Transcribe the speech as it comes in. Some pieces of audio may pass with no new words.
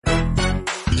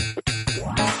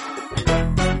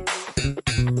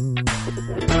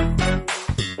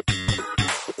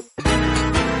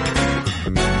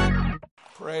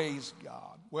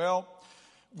Well,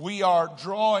 we are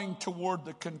drawing toward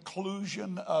the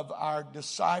conclusion of our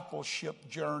discipleship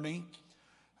journey.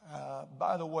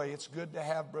 By the way, it's good to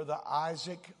have Brother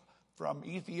Isaac from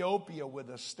Ethiopia with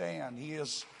us. Stan,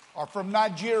 or from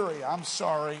Nigeria,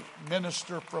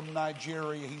 minister from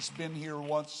Nigeria. He's been here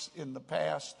once in the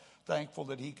past. Thankful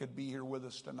that he could be here with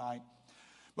us tonight.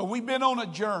 But we've been on a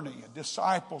journey, a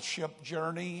discipleship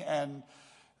journey, and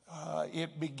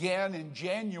it began in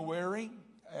January,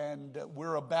 and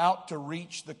we're about to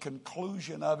reach the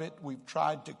conclusion of it. We've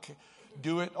tried to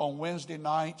do it on Wednesday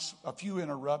nights, a few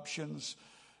interruptions,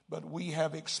 but we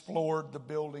have explored the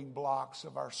building blocks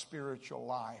of our spiritual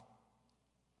life.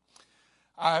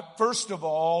 First of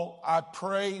all, I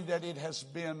pray that it has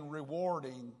been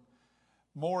rewarding.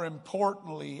 More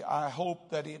importantly, I hope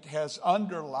that it has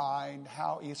underlined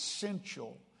how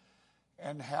essential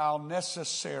and how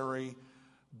necessary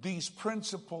these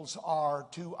principles are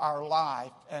to our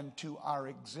life and to our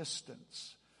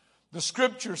existence. The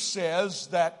scripture says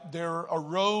that there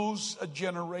arose a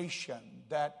generation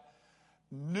that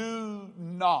knew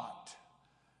not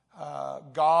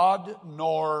God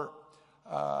nor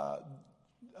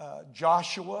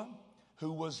Joshua,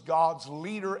 who was God's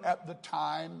leader at the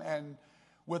time, and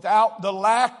without the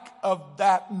lack of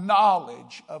that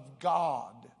knowledge of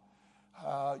God,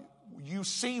 you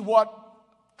see what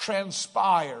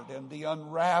transpired and the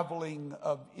unraveling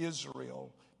of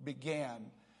Israel began.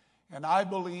 And I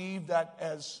believe that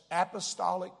as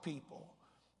apostolic people,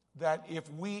 that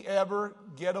if we ever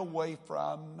get away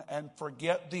from and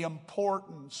forget the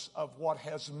importance of what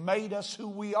has made us who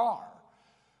we are,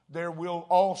 there will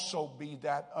also be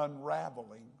that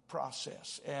unraveling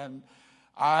process. And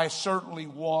I certainly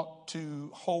want to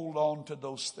hold on to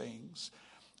those things.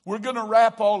 We're going to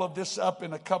wrap all of this up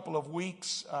in a couple of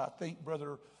weeks. I think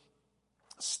Brother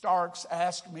Starks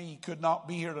asked me, he could not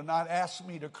be here tonight, asked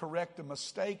me to correct a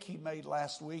mistake he made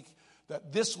last week,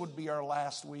 that this would be our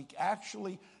last week.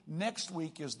 Actually, next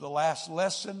week is the last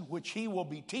lesson, which he will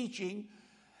be teaching.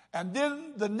 And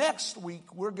then the next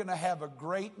week, we're going to have a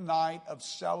great night of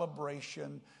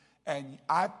celebration. And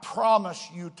I promise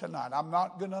you tonight, I'm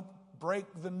not going to break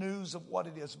the news of what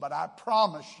it is, but I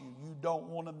promise you, you don't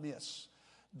want to miss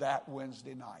that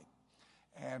Wednesday night.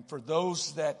 And for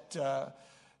those that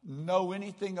know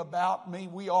anything about me,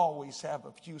 we always have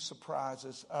a few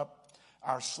surprises up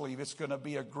our sleeve. It's going to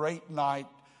be a great night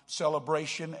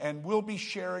celebration, and we'll be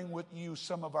sharing with you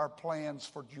some of our plans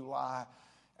for July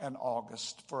and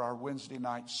August for our Wednesday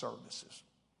night services.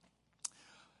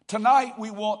 Tonight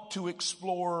we want to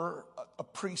explore a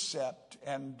precept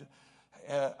and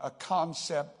a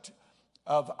concept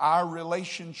of our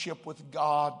relationship with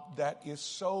God that is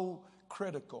so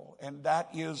critical, and that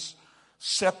is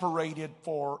separated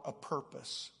for a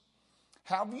purpose.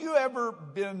 Have you ever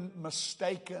been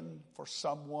mistaken for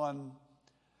someone,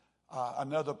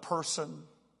 another person?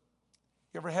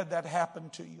 You ever had that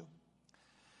happen to you?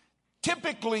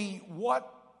 Typically,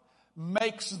 what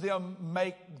makes them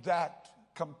make that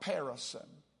comparison?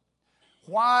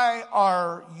 Why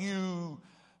are you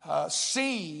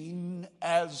seen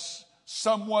as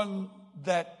someone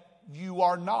that you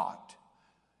are not?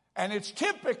 And it's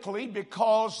typically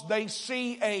because they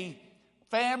see a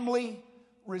family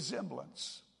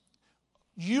resemblance.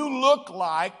 You look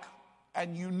like,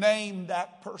 and you name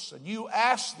that person. You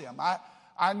ask them.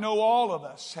 I know all of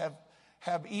us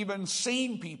have even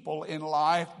seen people in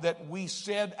life that we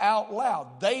said out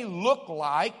loud, they look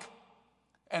like,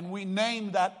 and we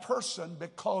name that person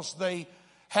because they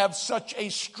have such a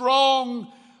strong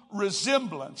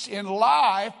resemblance. In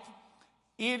life,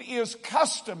 it is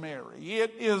customary,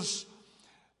 it is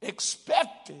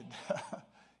expected,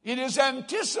 it is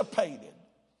anticipated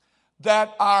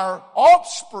that our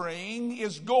offspring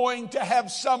is going to have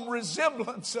some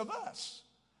resemblance of us.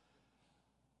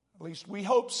 At least we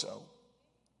hope so.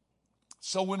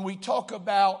 So when we talk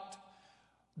about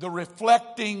the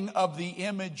reflecting of the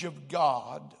image of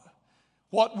God,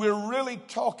 what we're really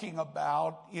talking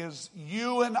about is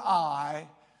you and I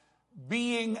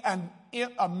being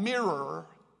a mirror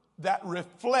that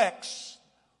reflects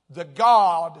the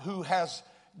God who has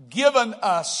given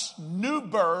us new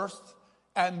birth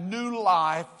and new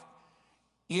life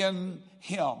in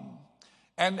Him.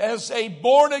 And as a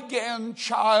born-again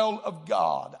child of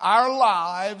God, our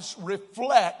lives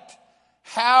reflect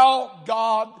how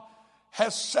God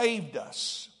has saved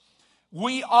us.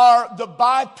 We are the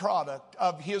byproduct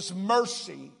of His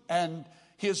mercy and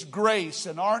His grace.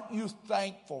 And aren't you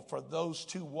thankful for those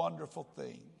two wonderful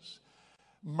things?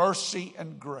 Mercy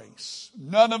and grace.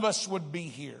 None of us would be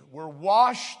here. We're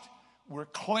washed. We're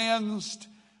cleansed.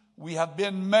 We have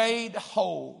been made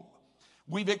whole.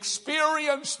 We've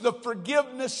experienced the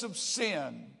forgiveness of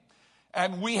sin.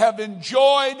 And we have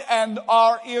enjoyed and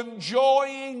are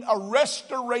enjoying a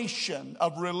restoration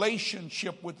of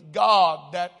relationship with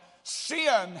God that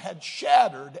sin had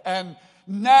shattered. And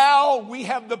now we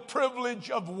have the privilege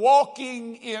of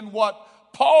walking in what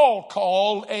Paul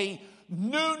called a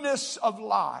newness of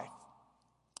life,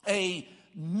 a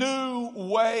new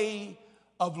way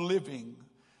of living.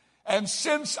 And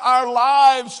since our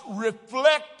lives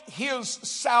reflect His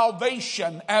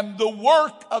salvation and the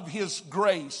work of His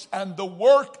grace and the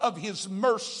work of His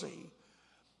mercy,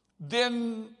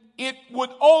 then it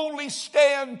would only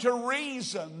stand to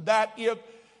reason that if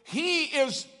He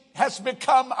has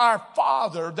become our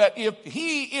Father, that if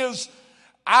He is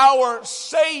our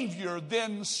Savior,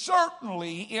 then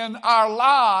certainly in our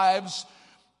lives,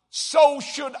 so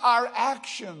should our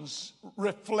actions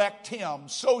reflect Him.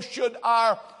 So should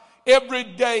our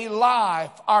everyday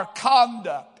life, our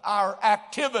conduct, our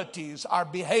activities, our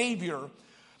behavior,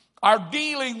 our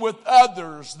dealing with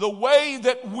others, the way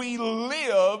that we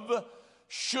live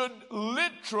should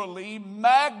literally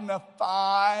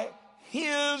magnify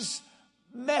His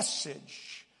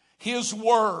message, His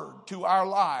word to our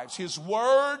lives. His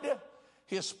word,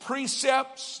 His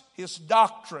precepts, His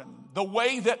doctrine, the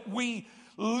way that we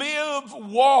live,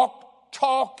 walk,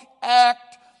 talk,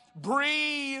 act,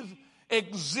 breathe,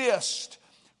 exist.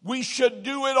 We should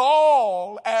do it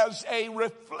all as a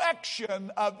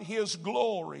reflection of His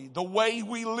glory. The way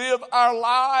we live our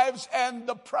lives and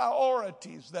the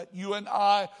priorities that you and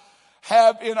I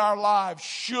have in our lives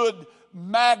should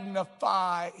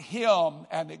magnify Him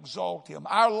and exalt Him.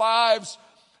 Our lives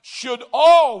should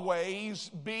always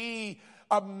be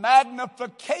a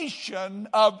magnification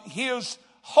of His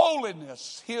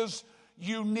holiness, His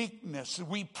uniqueness.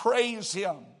 We praise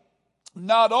Him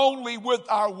not only with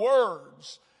our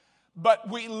words, but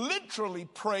we literally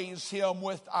praise Him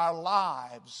with our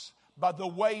lives by the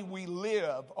way we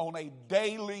live on a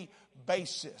daily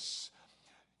basis.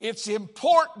 It's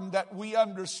important that we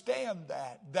understand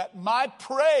that my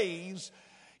praise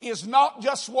is not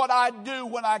just what I do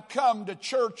when I come to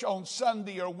church on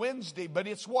Sunday or Wednesday, but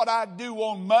it's what I do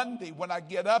on Monday when I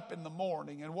get up in the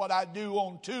morning, and what I do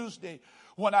on Tuesday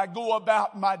when I go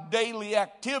about my daily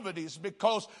activities,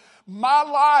 because my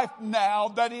life, now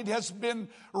that it has been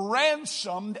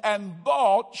ransomed and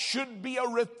bought, should be a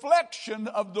reflection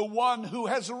of the one who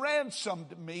has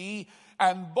ransomed me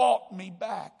and bought me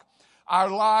back. Our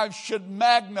lives should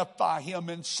magnify Him.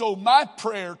 And so my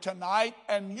prayer tonight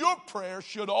and your prayer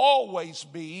should always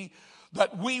be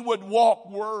that we would walk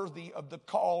worthy of the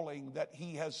calling that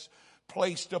He has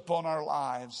placed upon our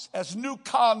lives. As new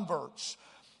converts,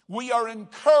 we are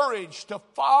encouraged to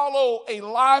follow a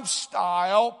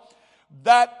lifestyle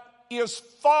that is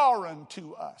foreign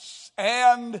to us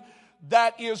and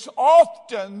that is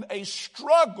often a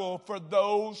struggle for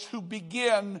those who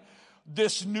begin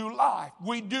this new life.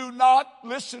 We do not,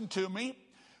 listen to me,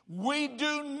 we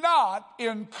do not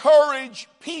encourage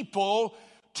people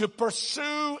to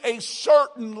pursue a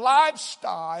certain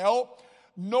lifestyle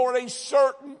nor a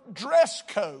certain dress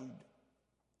code.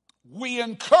 We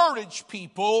encourage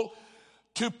people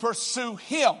to pursue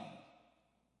Him.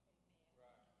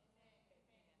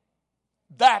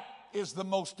 That is the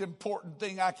most important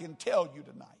thing I can tell you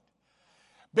tonight.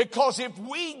 Because if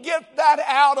we get that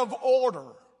out of order,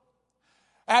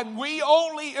 and we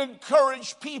only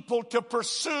encourage people to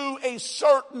pursue a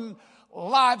certain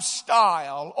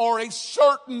lifestyle or a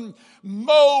certain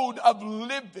mode of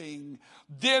living,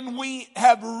 then we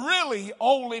have really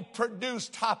only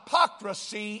produced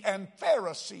hypocrisy and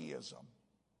Phariseeism.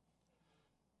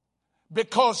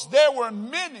 Because there were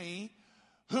many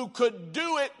who could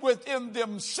do it within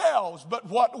themselves, but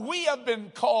what we have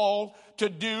been called to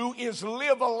do is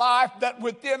live a life that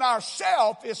within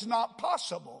ourselves is not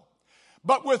possible.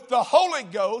 But with the Holy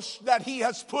Ghost that He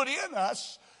has put in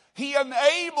us, He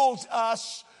enables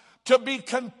us to be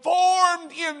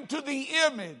conformed into the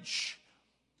image.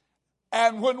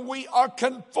 And when we are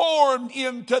conformed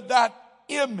into that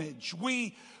image,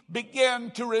 we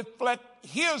begin to reflect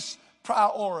His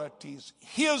priorities,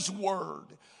 His word,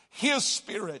 His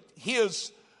Spirit,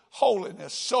 His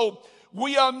holiness. So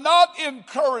we are not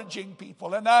encouraging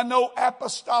people, and I know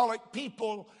apostolic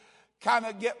people kind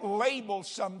of get labeled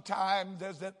sometimes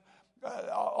as that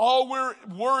all we're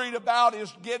worried about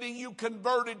is getting you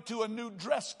converted to a new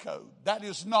dress code. That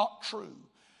is not true.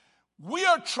 We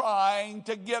are trying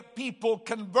to get people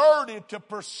converted to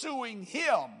pursuing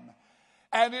Him.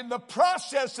 And in the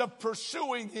process of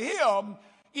pursuing Him,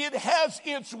 it has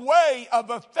its way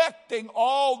of affecting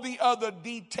all the other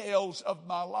details of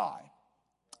my life.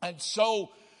 And so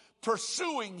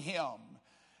pursuing Him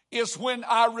is when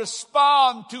I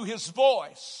respond to his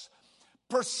voice.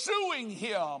 Pursuing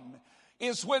him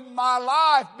is when my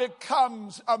life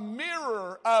becomes a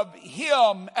mirror of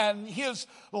him and his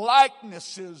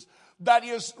likenesses that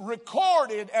is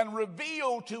recorded and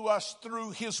revealed to us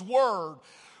through his word.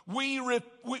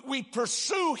 We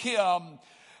pursue him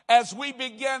as we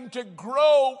begin to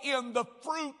grow in the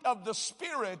fruit of the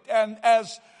Spirit. And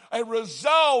as a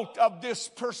result of this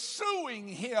pursuing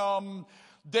him,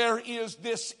 there is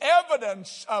this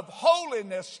evidence of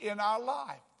holiness in our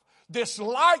life. This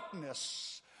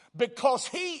likeness, because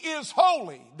he is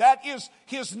holy. That is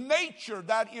his nature.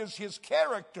 That is his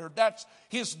character. That's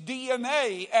his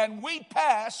DNA. And we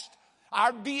passed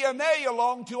our DNA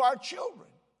along to our children.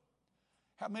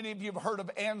 How many of you have heard of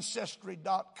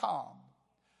Ancestry.com?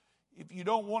 If you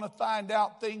don't want to find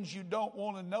out things you don't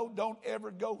want to know, don't ever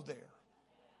go there.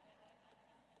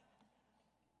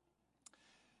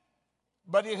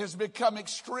 But it has become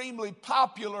extremely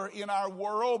popular in our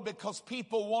world because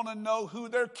people want to know who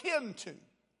they're kin to.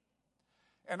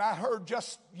 And I heard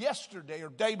just yesterday or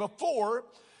day before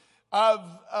of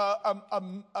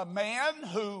a man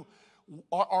who,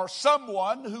 or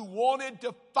someone who wanted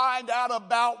to find out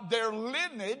about their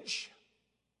lineage.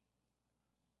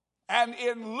 And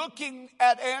in looking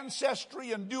at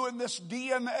Ancestry and doing this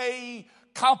DNA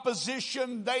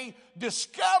composition, they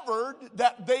discovered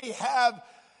that they have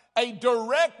a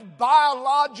direct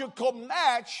biological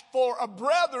match for a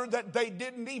brother that they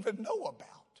didn't even know about.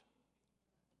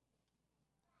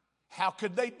 How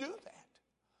could they do that?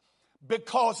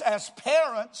 Because as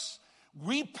parents,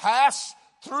 we pass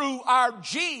through our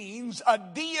genes a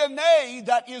DNA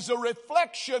that is a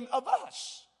reflection of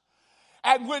us.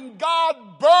 And when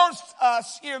God birthed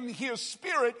us in his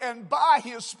Spirit and by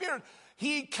his Spirit,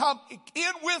 he come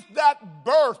in with that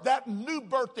birth, that new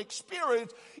birth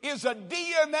experience is a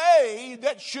DNA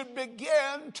that should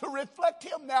begin to reflect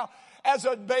him. Now, as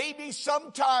a baby,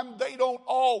 sometimes they don't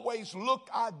always look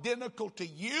identical to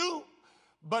you,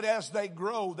 but as they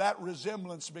grow, that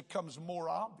resemblance becomes more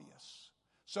obvious.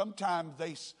 Sometimes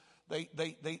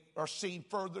they are seen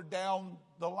further down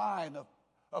the line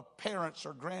of parents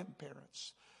or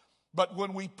grandparents. But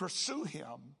when we pursue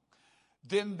him,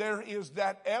 then there is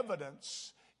that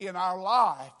evidence in our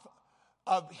life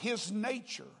of his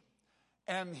nature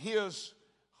and his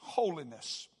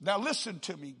holiness. Now listen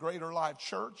to me, Greater Life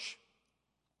Church.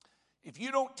 If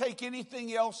you don't take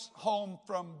anything else home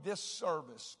from this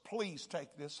service, please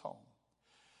take this home.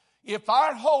 If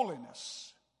our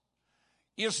holiness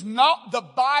is not the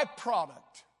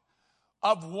byproduct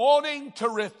of wanting to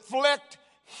reflect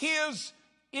his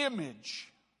image,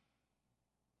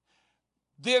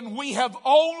 then we have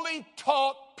only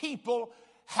taught people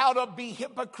how to be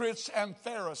hypocrites and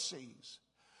Pharisees.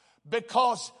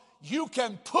 Because you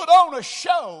can put on a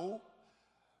show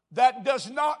that does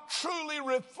not truly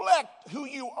reflect who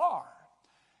you are.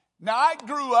 Now, I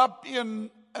grew up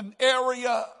in an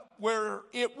area where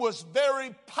it was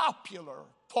very popular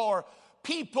for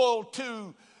people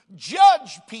to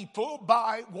judge people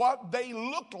by what they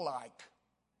look like.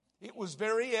 It was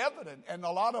very evident, and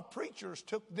a lot of preachers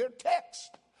took their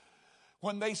text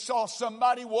when they saw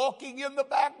somebody walking in the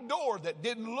back door that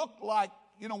didn't look like,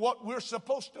 what we're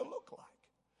supposed to look like.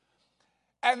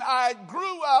 And I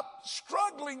grew up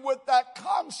struggling with that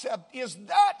concept. Is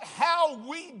that how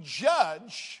we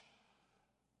judge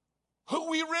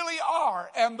who we really are?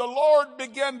 And the Lord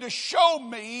began to show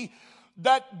me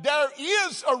that there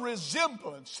is a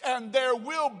resemblance, and there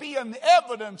will be an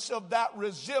evidence of that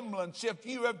resemblance if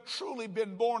you have truly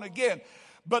been born again.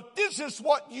 But this is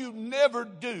what you never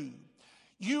do.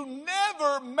 You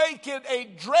never make it a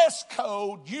dress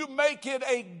code. You make it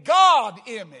a God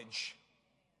image.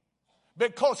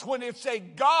 Because when it's a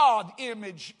God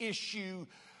image issue,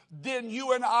 then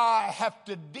you and I have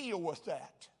to deal with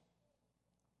that.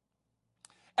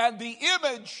 And the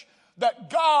image that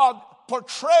God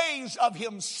portrays of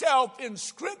himself in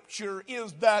Scripture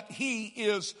is that he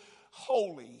is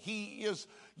holy. He is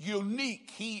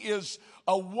unique. He is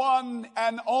a one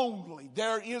and only.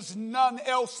 There is none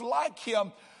else like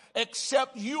him,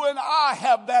 except you and I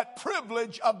have that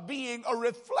privilege of being a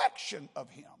reflection of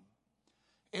him.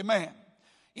 Amen.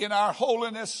 In our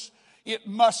holiness, it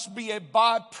must be a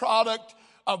byproduct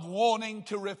of wanting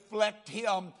to reflect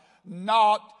him,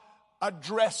 not a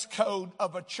dress code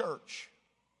of a church.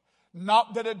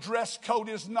 Not that a dress code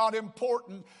is not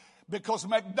important, because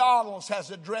McDonald's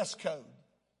has a dress code.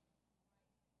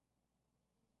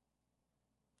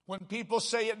 When people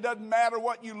say it doesn't matter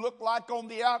what you look like on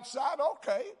the outside,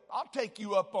 okay, I'll take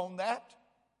you up on that.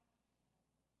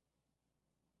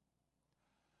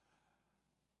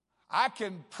 I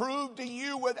can prove to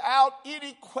you without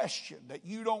any question that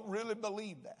you don't really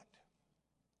believe that.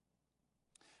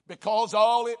 Because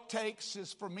all it takes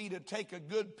is for me to take a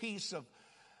good piece of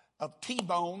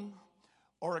T-bone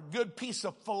or a good piece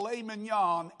of filet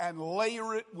mignon and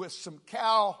layer it with some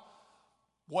cow,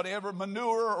 whatever,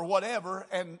 manure or whatever,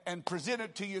 and present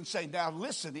it to you and say, now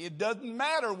listen, it doesn't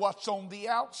matter what's on the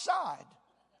outside.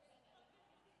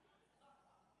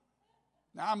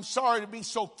 Now, I'm sorry to be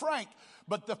so frank,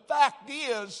 but the fact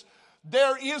is,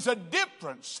 there is a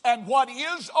difference, and what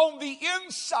is on the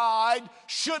inside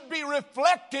should be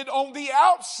reflected on the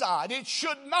outside. It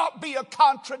should not be a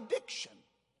contradiction.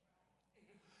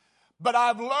 But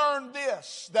I've learned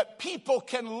this, that people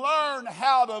can learn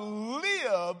how to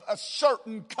live a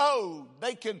certain code.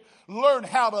 They can learn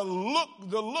how to look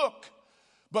the look.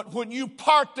 But when you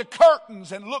part the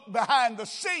curtains and look behind the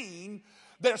scene,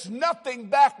 there's nothing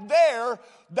back there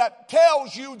that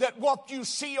tells you that what you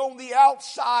see on the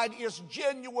outside is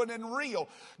genuine and real.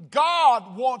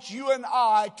 God wants you and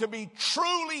I to be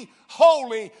truly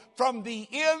holy from the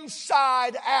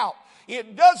inside out.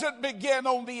 It doesn't begin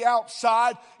on the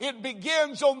outside. It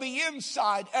begins on the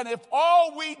inside. And if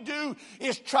all we do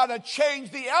is try to change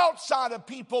the outside of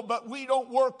people, but we don't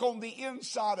work on the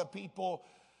inside of people,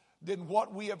 then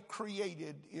what we have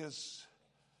created is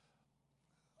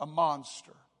a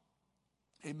monster.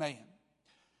 Amen.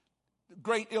 The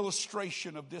great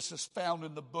illustration of this is found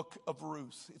in the book of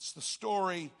Ruth. It's the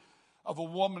story of a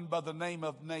woman by the name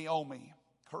of Naomi.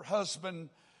 Her husband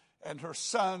and her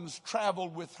sons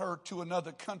traveled with her to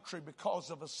another country because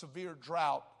of a severe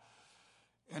drought.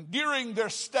 And during their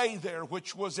stay there,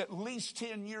 which was at least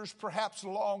 10 years, perhaps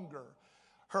longer,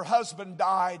 her husband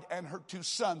died and her two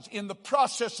sons. In the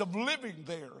process of living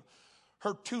there,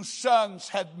 her two sons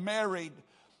had married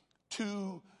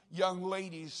two young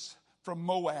ladies from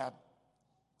Moab.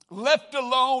 Left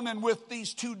alone and with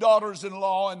these two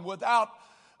daughters-in-law and without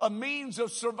a means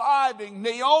of surviving,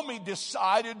 Naomi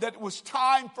decided that it was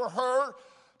time for her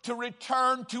to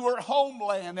return to her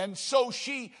homeland. And so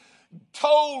she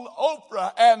told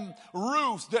Oprah and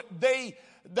Ruth that they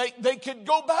could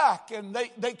go back and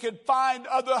they could find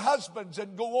other husbands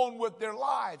and go on with their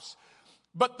lives.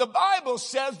 But the Bible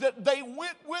says that they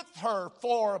went with her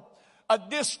for a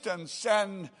distance,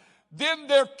 and then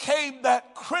there came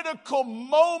that critical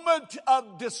moment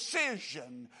of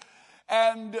decision.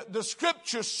 And the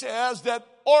scripture says that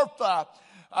Orpah,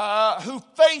 who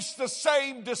faced the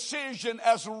same decision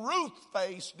as Ruth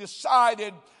faced,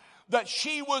 decided that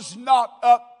she was not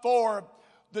up for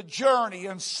the journey.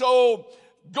 And so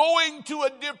going to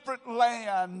a different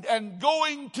land and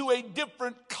going to a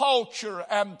different culture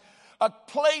and a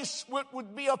place that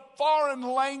would be a foreign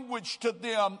language to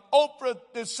them, Oprah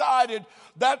decided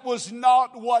that was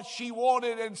not what she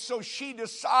wanted. And so she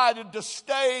decided to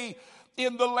stay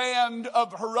in the land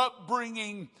of her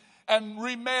upbringing and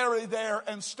remarry there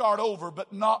and start over,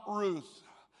 but not Ruth.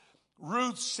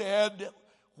 Ruth said,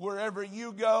 wherever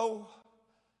you go,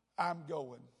 I'm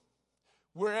going.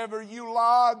 Wherever you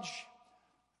lodge,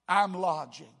 I'm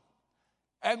lodging.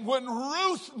 And when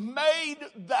Ruth made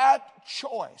that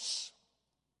choice,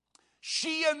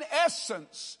 she in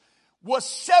essence was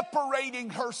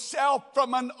separating herself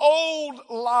from an old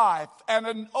life and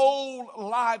an old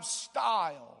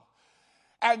lifestyle.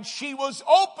 And she was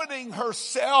opening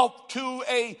herself to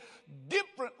a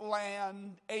different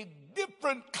land, a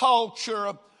different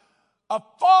culture, a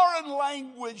foreign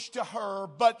language to her,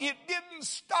 but it didn't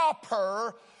stop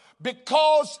her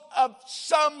because of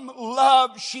some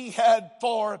love she had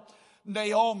for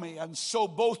Naomi. And so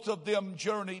both of them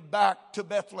journeyed back to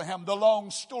Bethlehem. The long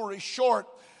story short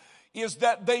is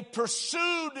that they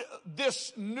pursued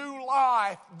this new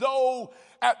life, though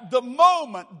at the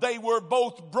moment they were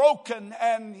both broken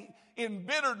and in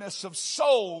bitterness of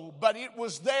soul. But it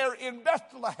was there in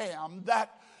Bethlehem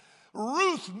that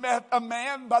Ruth met a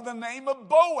man by the name of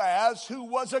Boaz, who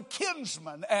was a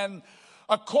kinsman. And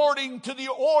according to the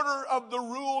order of the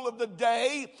rule of the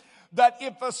day, that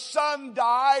if a son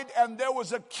died and there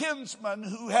was a kinsman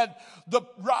who had the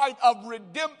right of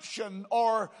redemption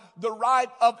or the right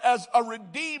of as a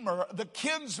redeemer, the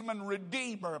kinsman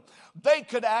redeemer, they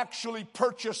could actually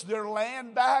purchase their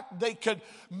land back. They could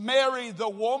marry the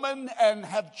woman and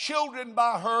have children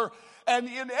by her, and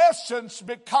in essence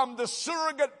become the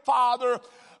surrogate father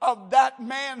of that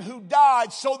man who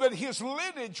died, so that his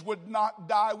lineage would not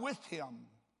die with him.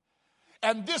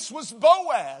 And this was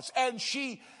Boaz, and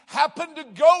she happened to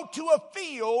go to a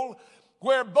field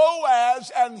where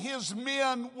Boaz and his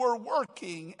men were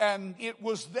working, and it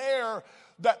was there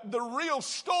that the real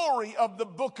story of the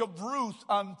book of Ruth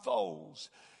unfolds.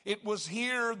 It was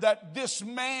here that this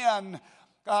man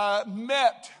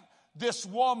met this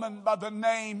woman by the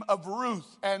name of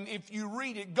Ruth. And if you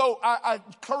read it, I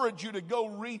encourage you to go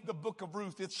read the book of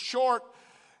Ruth. It's short,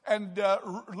 and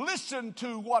listen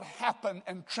to what happened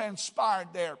and transpired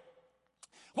there.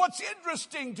 What's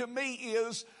interesting to me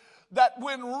is that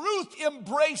when Ruth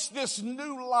embraced this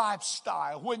new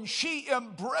lifestyle, when she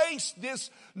embraced this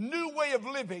new way of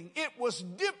living, it was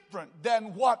different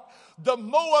than what the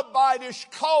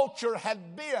Moabitish culture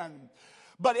had been.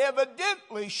 But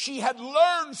evidently she had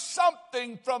learned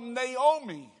something from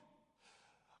Naomi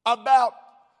about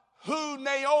who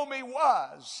Naomi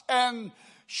was. And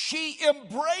she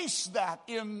embraced that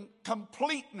in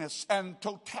completeness and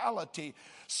totality.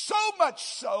 So much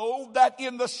so that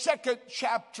in the second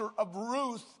chapter of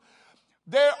Ruth,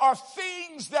 there are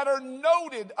things that are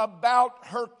noted about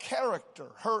her character,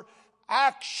 her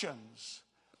actions,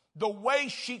 the way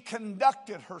she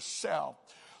conducted herself,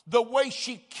 the way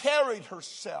she carried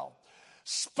herself,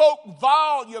 spoke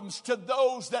volumes to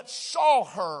those that saw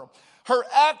her. Her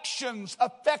actions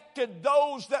affected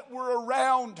those that were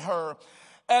around her.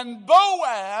 And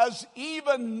Boaz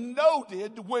even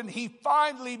noted when he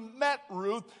finally met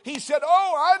Ruth, he said,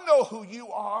 "Oh, I know who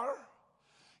you are.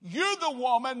 You're the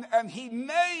woman." And he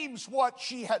names what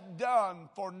she had done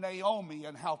for Naomi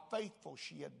and how faithful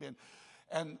she had been.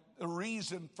 And the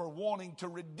reason for wanting to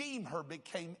redeem her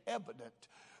became evident.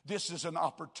 This is an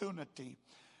opportunity.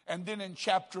 And then in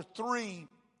chapter 3,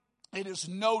 it is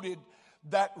noted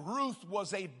that Ruth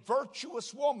was a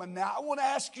virtuous woman. Now, I want to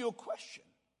ask you a question.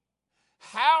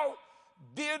 How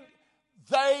did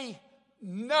they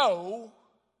know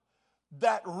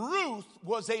that Ruth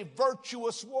was a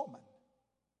virtuous woman?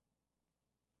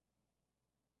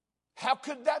 How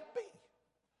could that be?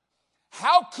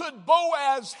 How could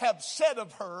Boaz have said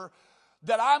of her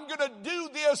that I'm going to do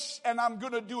this and I'm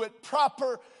going to do it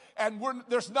proper, and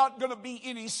there's not going to be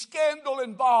any scandal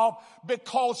involved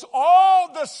because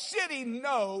all the city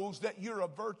knows that you're a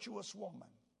virtuous woman?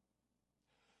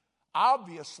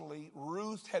 Obviously,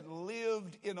 Ruth had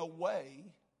lived in a way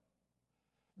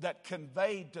that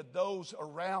conveyed to those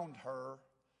around her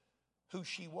who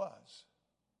she was.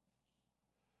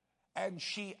 And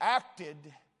she acted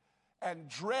and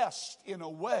dressed in a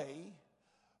way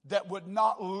that would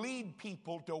not lead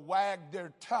people to wag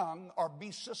their tongue or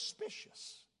be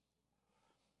suspicious.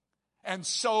 And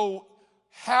so,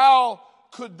 how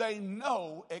could they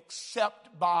know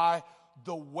except by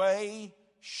the way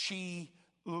she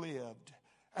lived?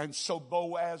 And so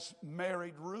Boaz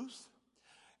married Ruth,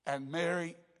 and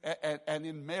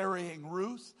in marrying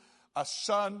Ruth, a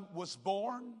son was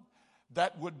born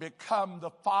that would become the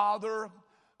father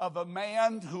of a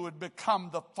man who would become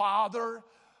the father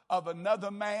of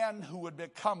another man who would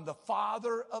become the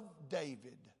father of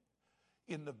David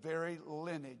in the very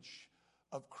lineage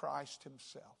of Christ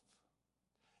himself.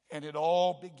 And it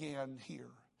all began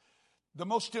here. The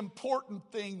most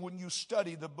important thing when you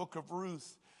study the book of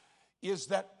Ruth is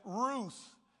that Ruth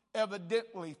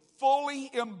evidently fully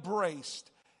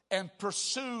embraced and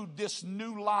pursued this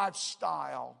new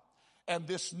lifestyle and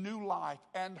this new life,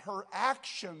 and her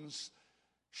actions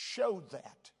showed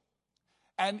that.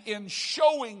 And in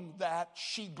showing that,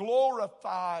 she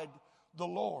glorified the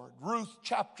Lord. Ruth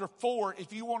chapter 4,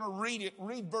 if you want to read it,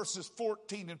 read verses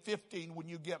 14 and 15 when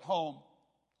you get home.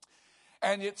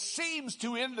 And it seems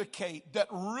to indicate that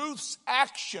Ruth's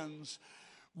actions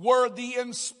were the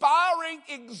inspiring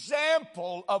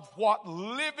example of what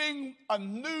living a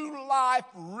new life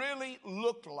really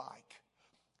looked like.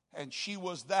 And she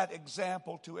was that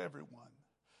example to everyone.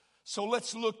 So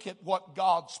let's look at what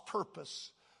God's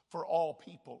purpose for all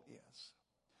people is.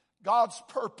 God's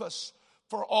purpose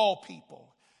for all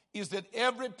people is that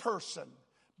every person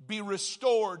be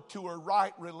restored to a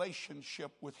right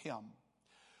relationship with Him.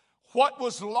 What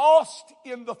was lost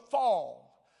in the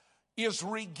fall is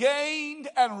regained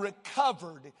and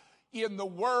recovered in the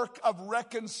work of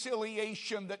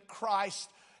reconciliation that Christ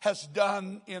has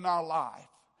done in our life.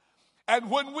 And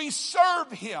when we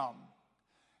serve Him,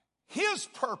 His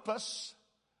purpose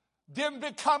then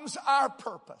becomes our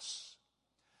purpose.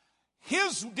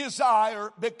 His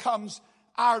desire becomes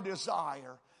our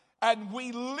desire. And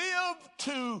we live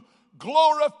to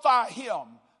glorify Him,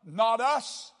 not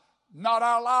us, not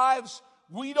our lives.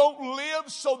 We don't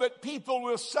live so that people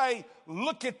will say,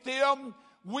 look at them.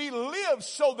 We live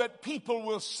so that people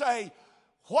will say,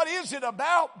 what is it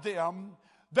about them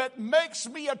that makes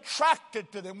me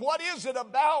attracted to them? What is it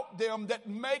about them that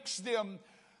makes them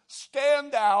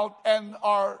stand out and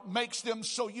makes them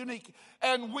so unique?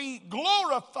 And we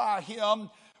glorify Him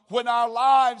when our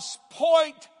lives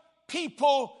point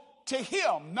people to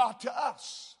Him, not to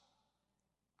us.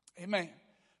 Amen.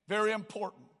 Very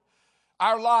important.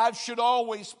 Our lives should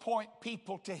always point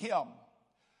people to Him,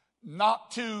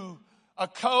 not to a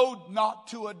code, not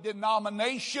to a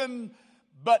denomination,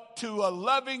 but to a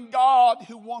loving God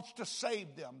who wants to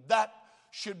save them. That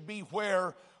should be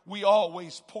where we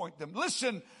always point them.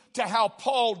 Listen to how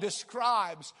Paul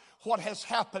describes what has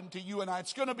happened to you and I.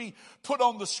 It's going to be put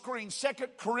on the screen. 2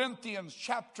 Corinthians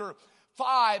chapter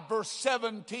 5, verse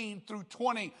 17 through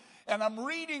 20. And I'm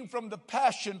reading from the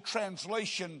Passion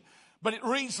Translation, but it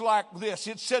reads like this.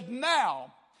 It said,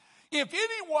 "Now, if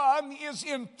anyone is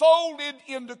enfolded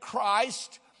into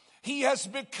Christ, he has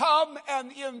become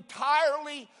an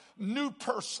entirely new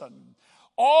person.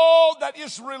 All that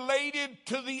is related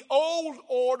to the old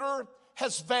order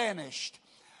has vanished.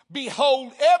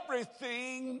 Behold,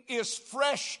 everything is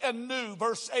fresh and new."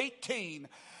 Verse 18,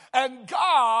 "And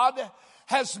God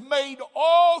has made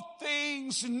all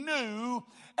things new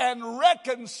and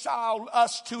reconciled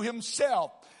us to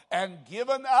Himself and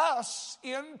given us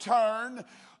in turn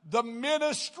the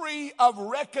ministry of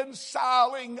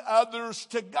reconciling others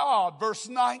to God." Verse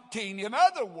 19, in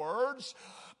other words,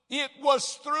 it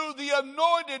was through the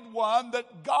Anointed One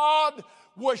that God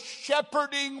was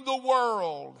shepherding the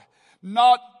world,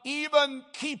 not even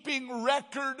keeping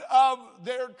record of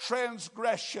their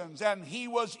transgressions. And He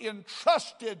was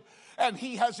entrusted, and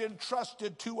He has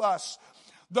entrusted to us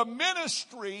the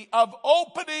ministry of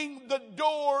opening the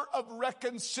door of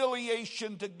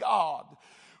reconciliation to God.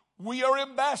 We are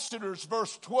ambassadors,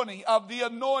 verse 20, of the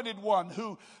Anointed One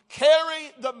who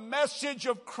carry the message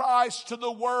of Christ to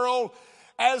the world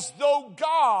as though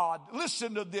God,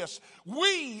 listen to this,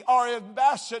 we are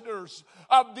ambassadors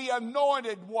of the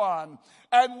Anointed One,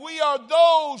 and we are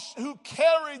those who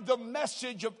carry the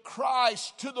message of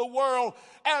Christ to the world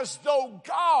as though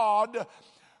God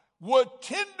were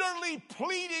tenderly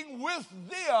pleading with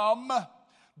them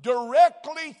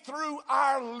directly through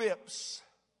our lips.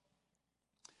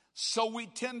 So we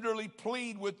tenderly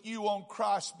plead with you on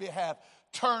Christ's behalf.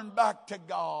 Turn back to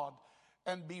God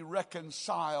and be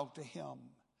reconciled to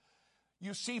Him.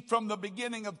 You see, from the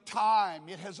beginning of time,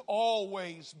 it has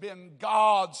always been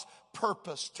God's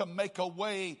purpose to make a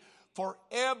way for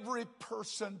every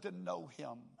person to know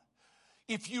Him.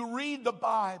 If you read the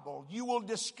Bible, you will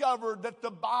discover that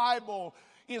the Bible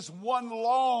is one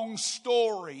long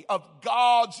story of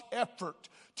God's effort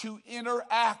to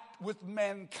interact with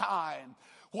mankind.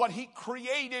 What He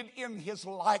created in His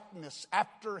likeness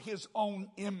after His own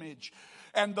image.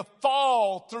 And the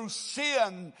fall through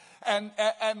sin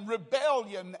and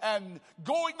rebellion and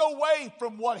going away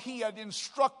from what He had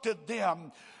instructed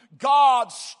them.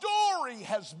 God's story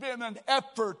has been an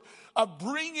effort of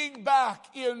bringing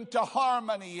back into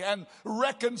harmony and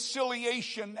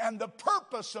reconciliation. And the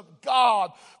purpose of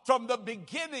God from the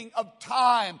beginning of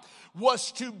time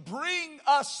was to bring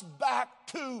us back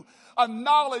to a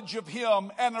knowledge of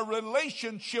Him and a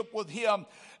relationship with Him,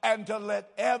 and to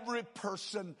let every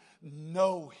person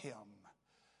know Him.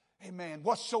 Amen.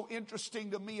 What's so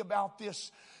interesting to me about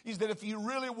this is that if you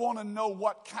really want to know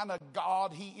what kind of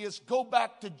God He is, go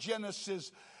back to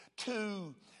Genesis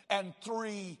 2 and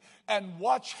 3 and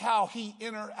watch how He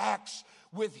interacts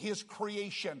with His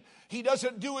creation. He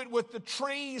doesn't do it with the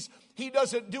trees. He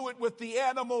doesn't do it with the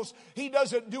animals. He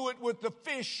doesn't do it with the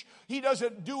fish. He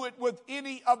doesn't do it with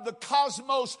any of the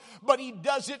cosmos, but He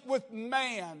does it with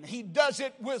man. He does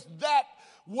it with that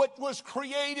what was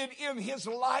created in His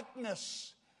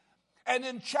likeness. And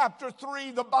in chapter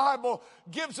 3, the Bible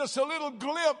gives us a little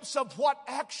glimpse of what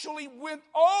actually went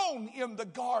on in the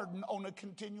garden on a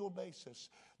continual basis,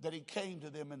 that He came to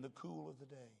them in the cool of the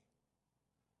day.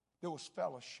 There was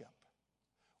fellowship.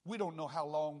 We don't know how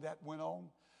long that went on.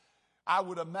 I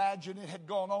would imagine it had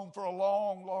gone on for a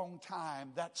long, long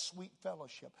time, that sweet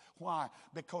fellowship. Why?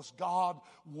 Because God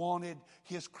wanted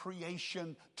His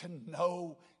creation to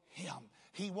know Him.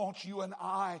 He wants you and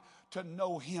I to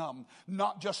know Him,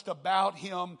 not just about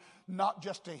Him, not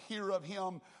just to hear of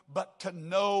Him, but to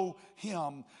know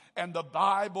Him. And the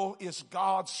Bible is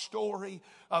God's story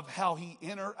of how He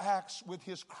interacts with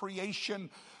His creation,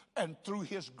 and through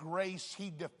His grace He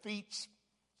defeats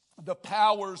the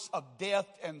powers of death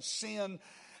and sin.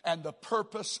 And the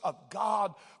purpose of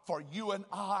God for you and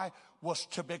I was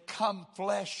to become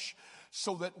flesh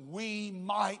so that we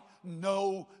might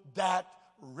know that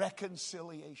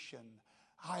reconciliation.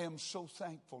 I am so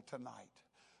thankful tonight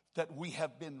that we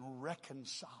have been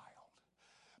reconciled.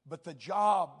 But the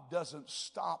job doesn't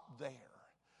stop there.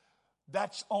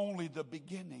 That's only the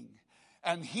beginning.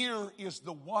 And here is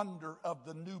the wonder of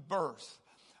the new birth.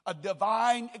 A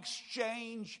divine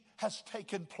exchange has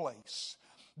taken place.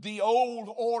 The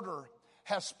old order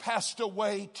has passed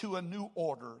away to a new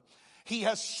order. He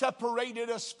has separated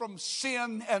us from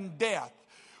sin and death.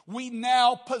 We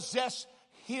now possess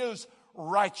His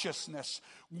righteousness.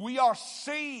 We are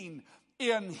seen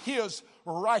in His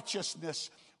righteousness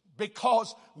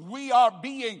because we are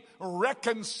being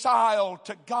reconciled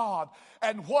to God.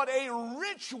 And what a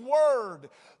rich word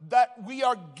that we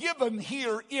are given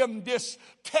here in this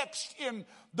text in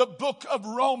the book of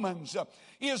Romans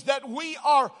is that we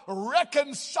are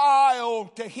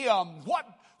reconciled to Him.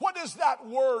 What does that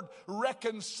word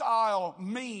reconcile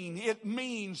mean? It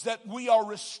means that we are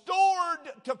restored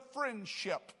to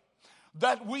friendship,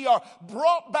 that we are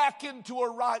brought back into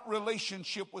a right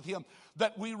relationship with Him,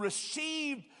 that we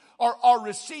receive or are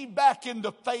received back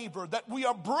into favor, that we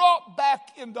are brought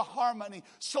back into harmony.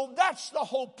 So that's the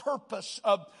whole purpose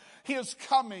of His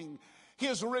coming.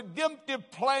 His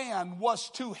redemptive plan was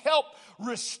to help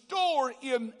restore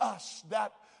in us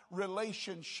that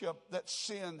relationship that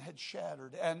sin had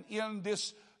shattered. And in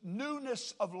this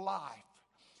newness of life,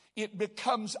 it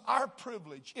becomes our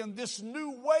privilege. In this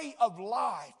new way of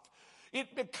life,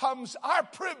 it becomes our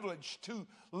privilege to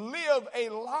live a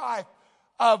life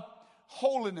of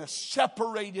holiness,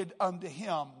 separated unto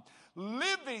Him,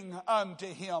 living unto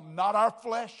Him, not our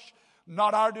flesh,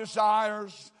 not our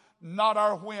desires, not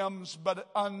our whims, but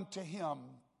unto Him.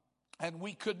 And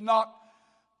we could not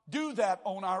do that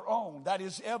on our own. That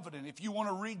is evident. If you want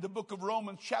to read the book of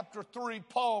Romans chapter 3,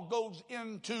 Paul goes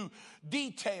into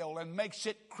detail and makes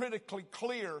it critically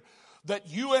clear that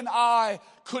you and I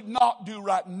could not do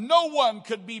right. No one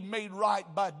could be made right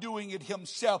by doing it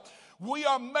himself. We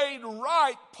are made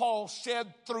right, Paul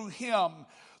said, through Him.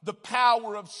 The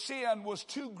power of sin was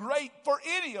too great for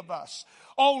any of us.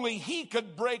 Only He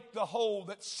could break the hold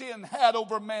that sin had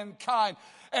over mankind.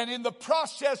 And in the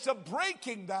process of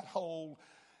breaking that hold,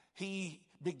 He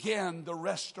began the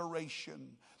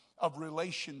restoration of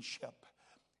relationship.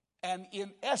 And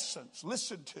in essence,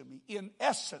 listen to me, in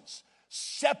essence,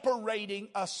 separating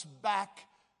us back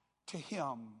to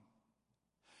Him.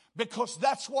 Because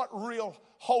that's what real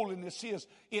holiness is.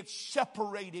 It's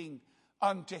separating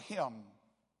unto Him.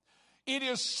 It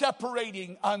is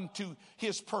separating unto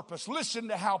His purpose. Listen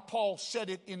to how Paul said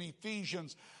it in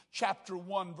Ephesians chapter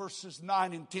 1, verses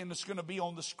 9 and 10. It's going to be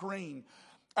on the screen.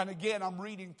 And again, I'm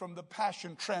reading from the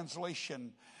Passion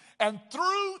Translation. And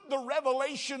through the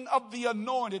revelation of the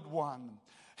Anointed One,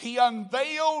 He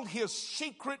unveiled His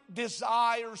secret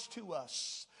desires to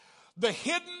us, the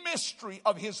hidden mystery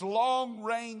of His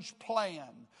long-range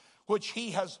plan, which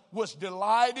He was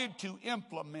delighted to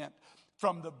implement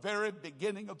from the very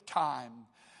beginning of time.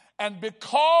 And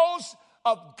because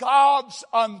of God's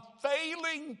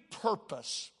unfailing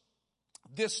purpose,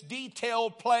 this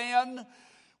detailed plan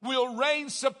will reign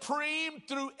supreme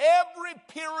through every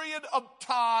period of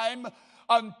time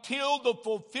until the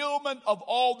fulfillment of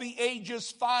all the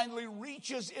ages finally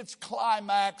reaches its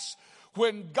climax,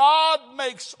 when God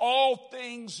makes all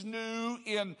things new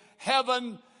in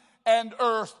heaven and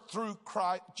earth through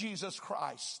Christ, Jesus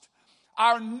Christ.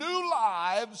 Our new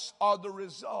lives are the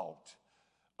result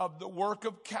of the work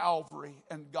of Calvary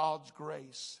and God's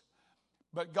grace.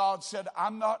 But God said,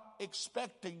 I'm not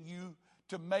expecting you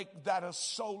to make that a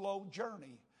solo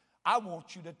journey. I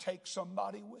want you to take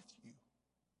somebody with you.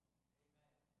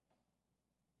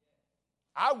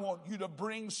 I want you to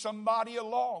bring somebody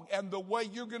along. And the way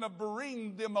you're going to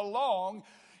bring them along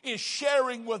is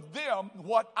sharing with them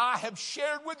what I have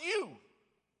shared with you.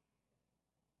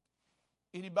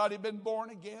 Anybody been born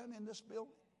again in this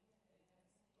building?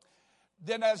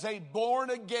 Then as a born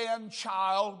again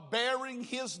child, bearing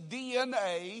His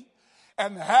DNA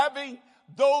and having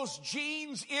those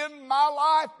genes in my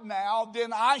life now,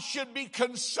 then I should be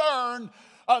concerned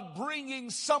of bringing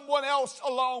someone else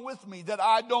along with me, that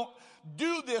I don't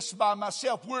do this by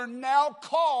myself. We're now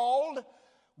called,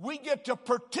 we get to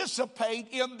participate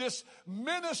in this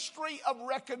ministry of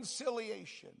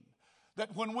reconciliation.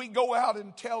 That when we go out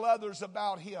and tell others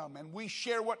about Him and we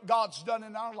share what God's done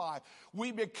in our life,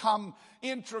 we become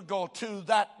integral to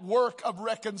that work of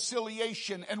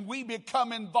reconciliation, and we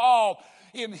become involved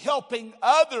in helping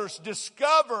others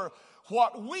discover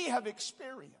what we have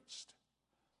experienced.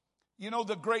 You know,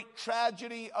 the great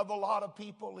tragedy of a lot of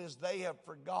people is they have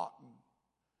forgotten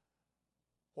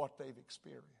what they've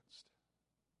experienced.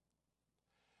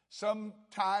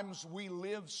 Sometimes we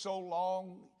live so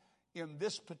long in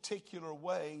this particular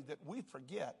way that we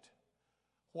forget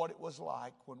what it was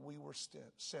like when we were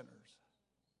sinners.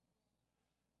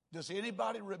 Does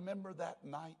anybody remember that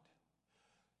night?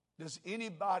 Does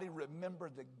anybody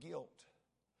remember the guilt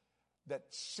that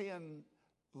sin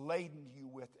laden you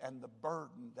with and the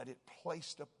burden that it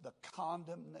placed up, the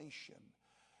condemnation?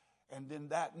 And then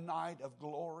that night of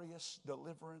glorious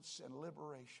deliverance and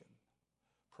liberation,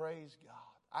 praise God,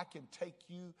 I can take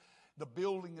you, the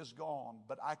building is gone,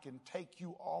 but I can take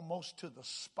you almost to the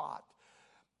spot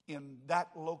in that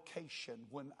location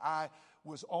when I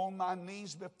was on my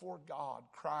knees before God,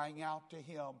 crying out to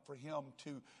Him for Him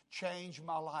to change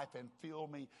my life and fill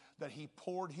me, that He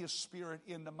poured His Spirit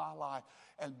into my life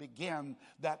and began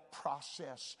that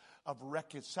process of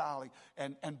reconciling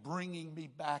and bringing me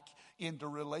back into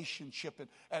relationship.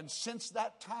 And since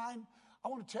that time, I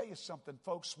want to tell you something,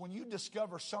 folks. When you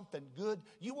discover something good,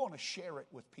 you want to share it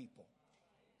with people.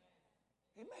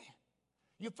 Amen.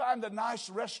 You find a nice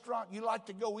restaurant, you like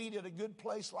to go eat at a good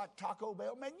place like Taco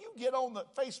Bell. Man, you get on the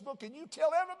Facebook and you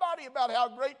tell everybody about how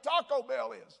great Taco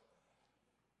Bell is.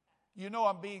 You know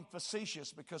I'm being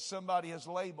facetious because somebody has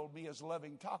labeled me as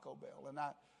loving Taco Bell, and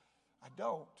I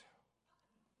don't.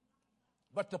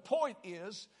 But the point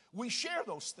is, we share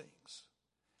those things.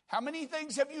 How many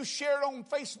things have you shared on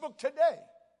Facebook today?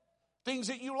 Things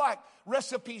that you like,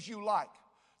 recipes you like.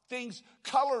 Things,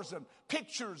 colors and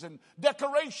pictures and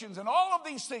decorations and all of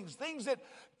these things that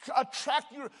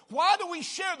attract you. Why do we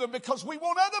share them? Because we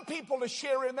want other people to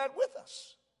share in that with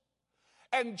us.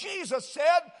 And Jesus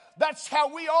said that's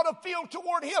how we ought to feel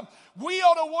toward Him. We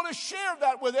ought to want to share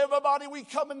that with everybody we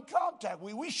come in contact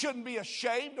with. We shouldn't be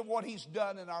ashamed of what He's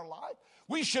done in our life.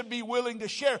 We should be willing to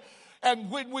share. And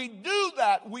when we do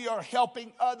that, we are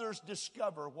helping others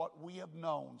discover what we have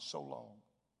known so long.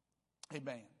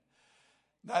 Amen.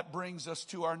 That brings us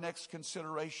to our next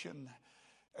consideration,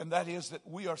 and that is that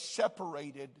we are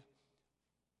separated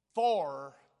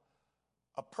for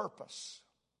a purpose.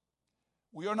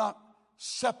 We are not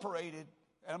separated,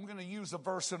 and I'm going to use a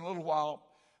verse in a little while,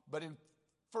 but in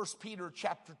 1 Peter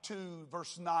chapter 2,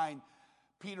 verse 9,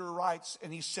 Peter writes,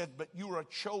 and he said, "But you are a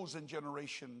chosen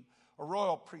generation, a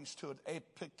royal priesthood, a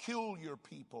peculiar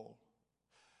people."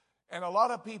 And a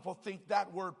lot of people think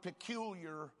that word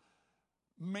peculiar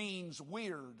means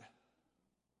weird,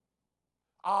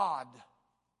 odd,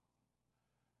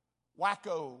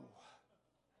 wacko.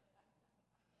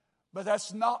 But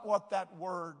that's not what that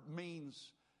word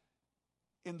means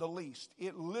in the least.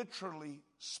 It literally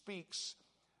speaks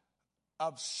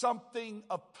of something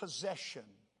of possession,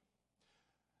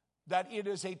 that it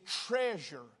is a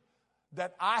treasure,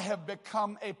 that I have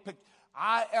become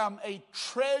I am a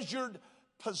treasured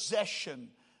possession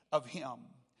of Him.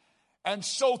 And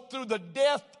so through the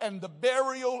death and the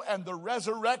burial and the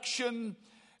resurrection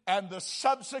and the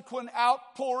subsequent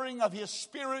outpouring of His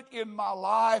Spirit in my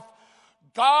life,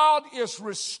 God is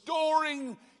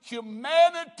restoring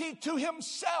humanity to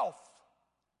Himself.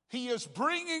 He is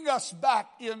bringing us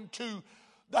back into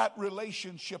that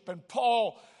relationship. And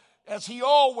Paul, as he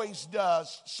always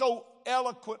does, so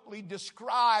eloquently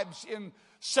describes in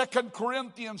 2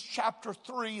 Corinthians chapter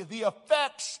 3 the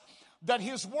effects that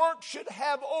His work should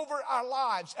have over our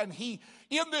lives. And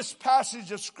in this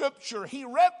passage of Scripture, he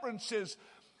references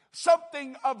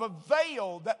something of a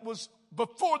veil that was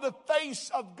before the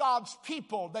face of God's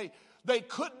people. They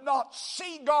could not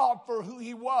see God for who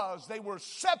He was. They were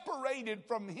separated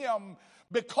from Him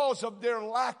because of their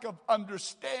lack of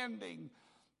understanding.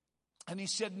 And he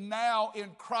said, now in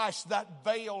Christ that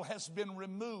veil has been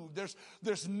removed.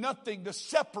 There's nothing to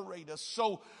separate us,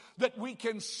 so that we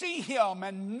can see Him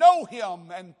and know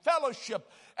Him and fellowship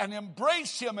and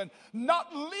embrace Him and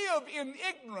not live in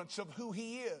ignorance of who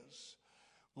He is.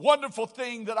 Wonderful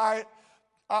thing that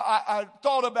I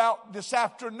thought about this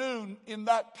afternoon in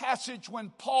that passage when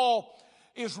Paul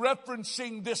is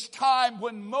referencing this time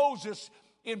when Moses,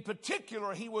 in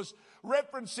particular, he was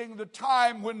referencing the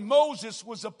time when Moses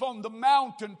was upon the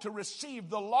mountain to receive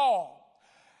the law.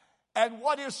 And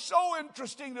what is so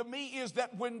interesting to me is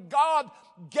that when God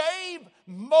gave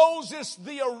Moses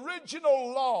the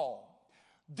original law,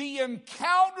 the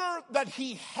encounter that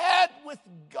he had with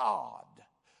God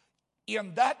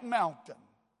in that mountain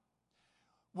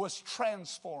was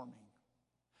transforming.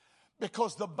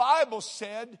 Because the Bible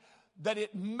said that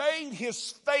it made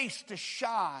his face to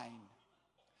shine.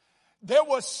 There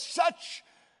was such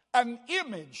an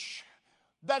image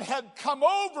that had come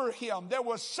over him. There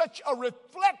was such a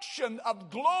reflection of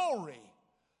glory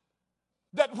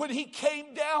that when he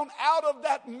came down out of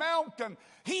that mountain,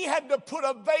 he had to put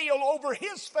a veil over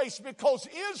his face because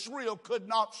Israel could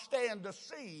not stand to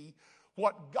see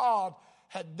what God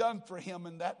had done for him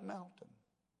in that mountain.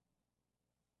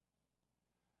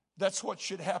 That's what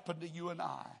should happen to you and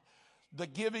I. The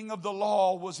giving of the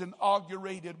law was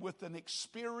inaugurated with an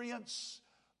experience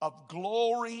of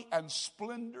glory and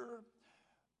splendor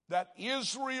that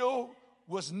Israel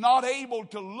was not able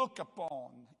to look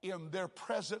upon in their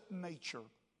present nature.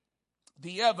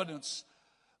 The evidence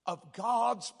of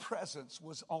God's presence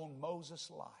was on Moses'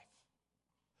 life.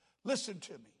 Listen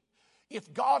to me.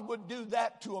 If God would do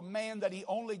that to a man that he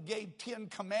only gave 10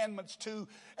 commandments to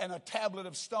and a tablet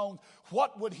of stone,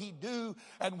 what would he do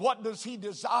and what does he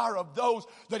desire of those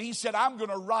that he said, I'm going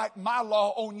to write my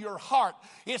law on your heart?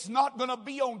 It's not going to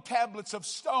be on tablets of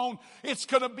stone. It's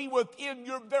going to be within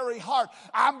your very heart.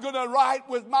 I'm going to write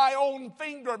with my own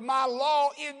finger my law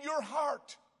in your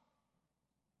heart.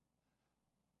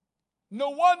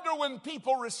 No wonder when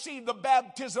people receive the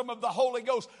baptism of the Holy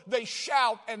Ghost, they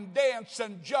shout and dance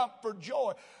and jump for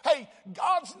joy. Hey,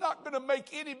 God's not going to make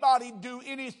anybody do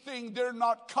anything they're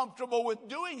not comfortable with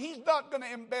doing. He's not going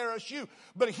to embarrass you.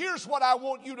 But here's what I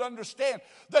want you to understand,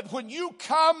 that when you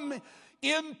come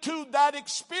into that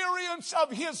experience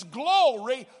of His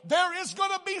glory, there is going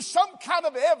to be some kind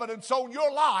of evidence on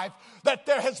your life that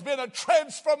there has been a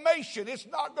transformation. It's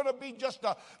not going to be just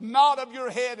a nod of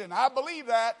your head, and I believe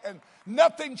that, and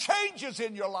nothing changes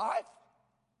in your life.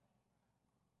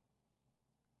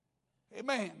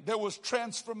 Amen. There was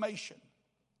transformation.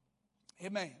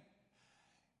 Amen.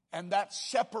 And that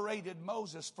separated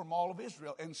Moses from all of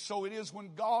Israel. And so it is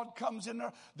when God comes in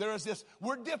there is this,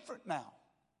 we're different now.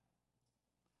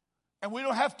 And we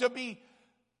don't have to be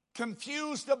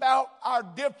confused about our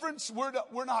difference.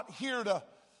 We're not here to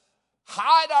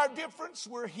hide our difference.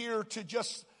 We're here to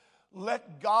just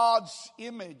let God's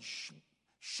image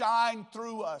shine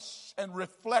through us and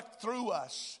reflect through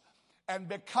us and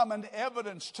become an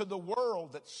evidence to the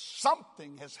world that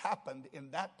something has happened in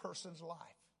that person's life.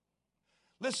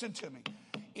 Listen to me.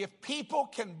 If people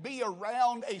can be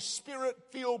around a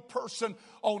Spirit-filled person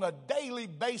on a daily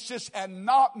basis and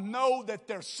not know that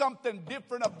there's something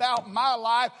different about my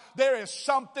life, there is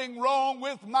something wrong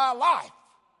with my life.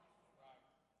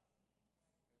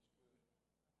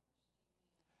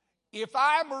 If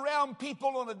I'm around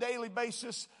people on a daily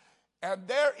basis and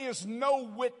there is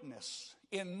no witness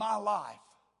in my life,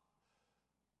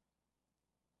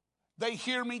 they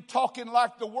hear me talking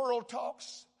like the world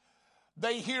talks.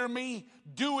 They hear me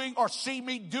doing or see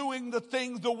me doing the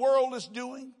things the world is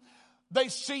doing. They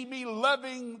see me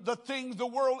loving the things the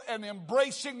world and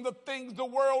embracing the things the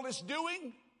world is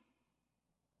doing.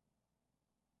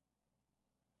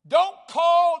 Don't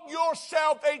call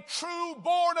yourself a true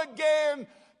born-again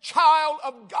child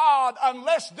of God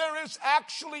unless there is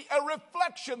actually a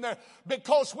reflection there.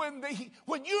 Because when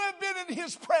you have been in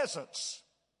His presence,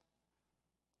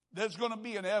 there's going to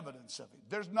be an evidence of it.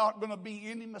 There's not going to be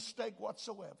any mistake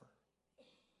whatsoever.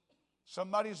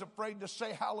 Somebody's afraid to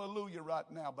say hallelujah right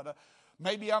now, but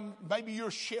maybe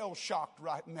you're shell-shocked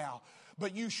right now,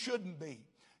 but you shouldn't be.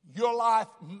 Your life,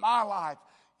 my life,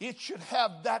 it should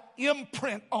have that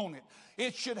imprint on it.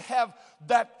 It should have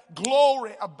that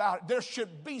glory about it. There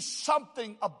should be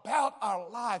something about our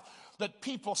life that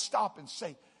people stop and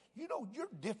say, you know, you're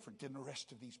different than the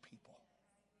rest of these people.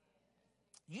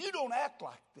 You don't act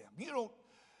like them. You don't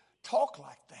talk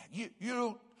like that. You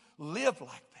don't live like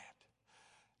that.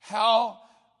 How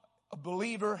a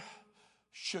believer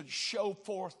should show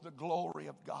forth the glory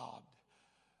of God.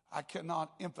 I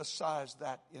cannot emphasize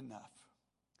that enough.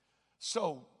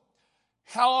 So,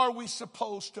 how are we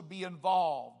supposed to be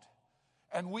involved?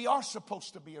 And we are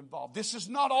supposed to be involved. This is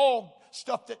not all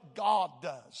stuff that God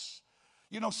does.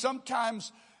 You know,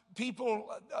 sometimes people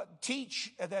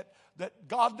teach that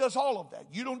God does all of that.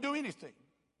 You don't do anything.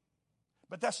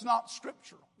 But that's not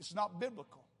scriptural. It's not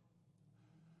biblical.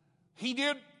 He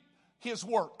did His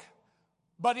work.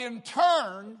 But in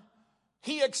turn,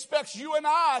 He expects you and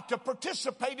I to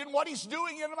participate in what He's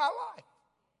doing in my life.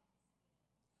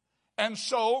 And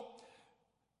so,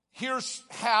 here's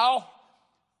how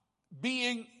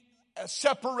being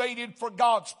separated for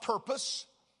God's purpose,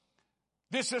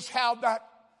 this is how that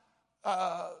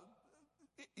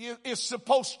is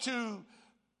supposed to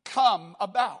come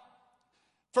about.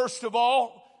 First of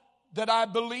all, that I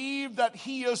believe that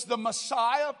He is the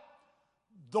Messiah,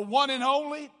 the one and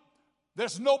only.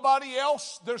 There's nobody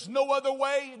else. There's no other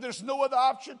way. There's no other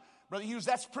option. Brother Hughes,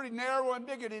 that's pretty narrow and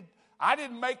bigoted. I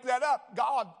didn't make that up.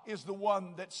 God is the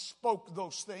one that spoke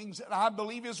those things, and I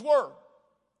believe His word.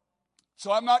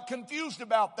 So I'm not confused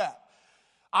about that.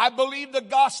 I believe the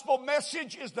gospel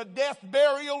message is the death,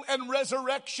 burial, and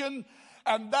resurrection,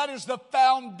 and that is the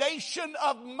foundation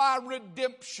of my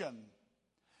redemption.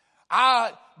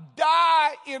 I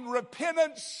die in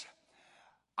repentance.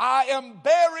 I am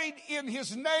buried in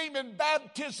His name in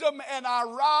baptism, and I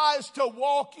rise to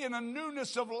walk in a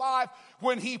newness of life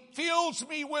when He fills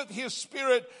me with His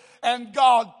Spirit, and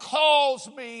God calls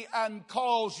me and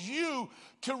calls you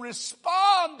to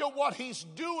respond to what He's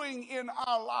doing in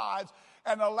our lives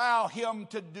and allow Him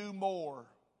to do more.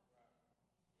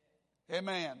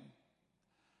 Amen.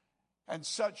 And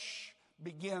such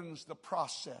begins the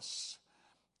process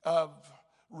of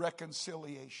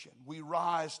reconciliation. We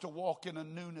rise to walk in a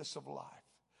newness of life.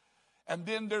 And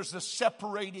then there's the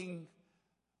separating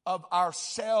of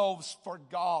ourselves for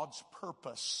God's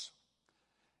purpose.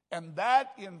 And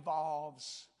that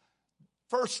involves,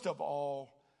 first of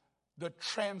all, the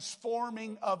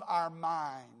transforming of our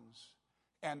minds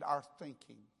and our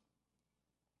thinking.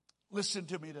 Listen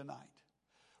to me tonight.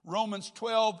 Romans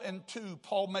 12:2,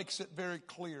 Paul makes it very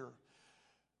clear.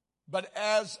 But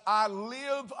as I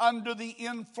live under the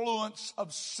influence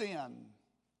of sin,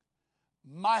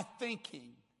 my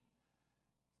thinking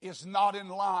is not in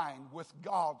line with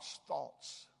God's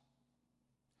thoughts.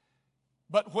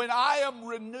 But when I am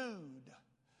renewed,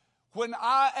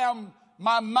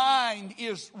 my mind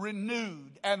is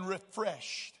renewed and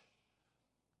refreshed,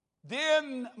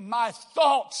 then my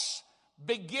thoughts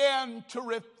begin to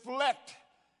reflect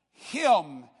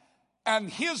Him and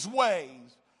His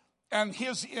ways and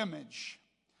His image.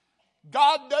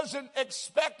 God doesn't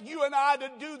expect you and I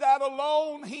to do that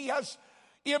alone. He has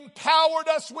empowered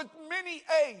us with many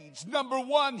aids. Number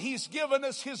one, He's given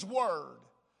us His Word.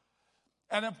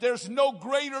 And if there's no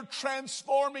greater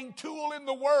transforming tool in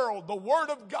the Word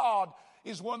of God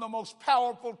is one of the most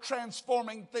powerful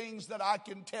transforming things that I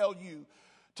can tell you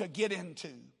to get into.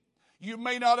 You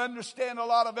may not understand a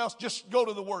lot of else. Just go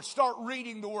to the Word. Start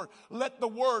reading the Word. Let the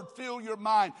Word fill your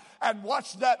mind. And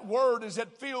watch that Word as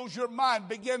it fills your mind.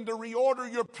 Begin to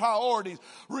reorder your priorities.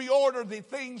 Reorder the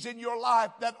things in your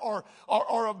life that are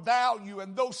of value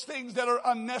and those things that are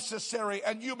unnecessary.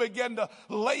 And you begin to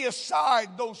lay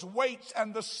aside those weights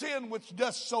and the sin which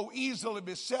does so easily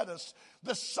beset us.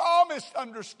 The psalmist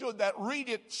understood that. Read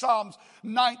it, Psalms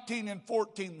 19 and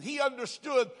 14. He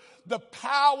understood the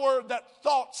power that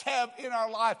thoughts have in our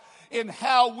life and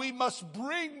how we must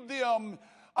bring them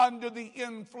under the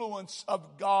influence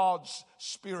of God's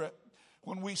Spirit.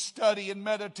 When we study and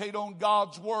meditate on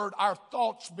God's Word, our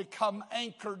thoughts become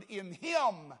anchored in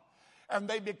Him. And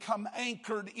they become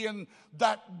anchored in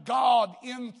that God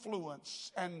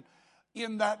influence. And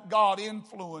in that God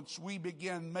influence, we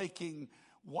begin making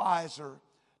wiser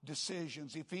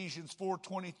decisions. Ephesians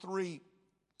 4:23,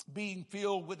 being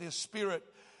filled with His Spirit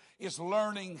is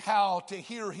learning how to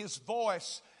hear His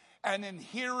voice. And in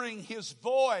hearing His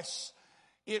voice,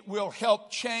 it will help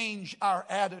change our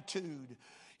attitude.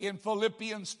 In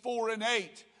Philippians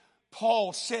 4:8,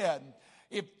 Paul said,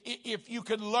 if you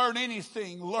could learn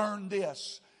anything, learn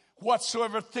this.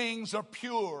 Whatsoever things are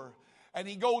pure. And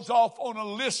he goes off on a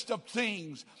list of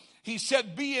things. He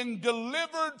said, being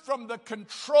delivered from the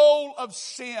control of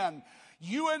sin.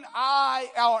 You and I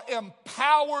are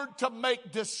empowered to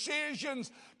make decisions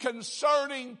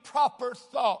concerning proper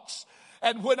thoughts.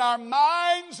 And when our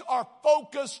minds are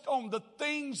focused on the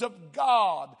things of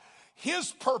God,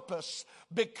 His purpose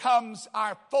becomes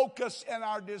our focus and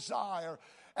our desire.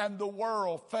 And the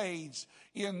world fades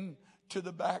into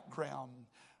the background.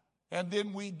 And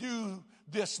then we do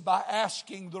this by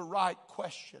asking the right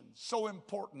questions. So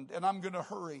important, and I'm going to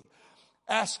hurry.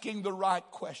 Asking the right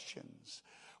questions.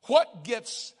 What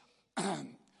gets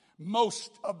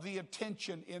most of the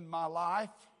attention in my life?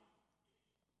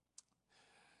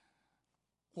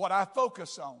 What I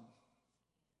focus on.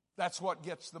 That's what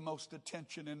gets the most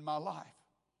attention in my life.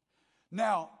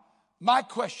 Now, my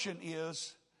question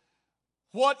is,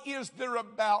 what is there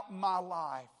about my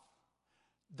life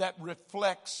that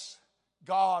reflects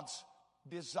God's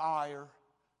desire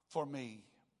for me?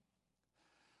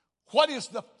 What is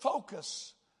the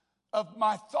focus of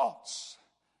my thoughts?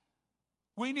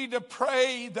 We need to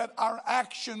pray that our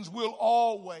actions will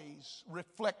always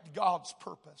reflect God's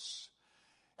purpose.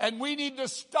 And we need to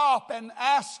stop and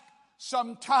ask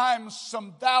sometimes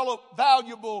some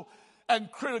valuable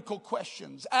and critical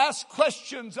questions. Ask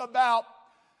questions about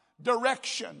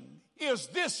direction. Is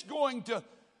this going to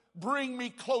bring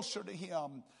me closer to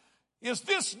Him? Is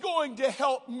this going to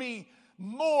help me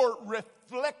more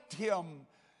reflect Him?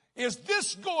 Is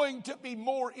this going to be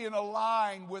more in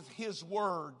line with His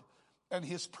Word and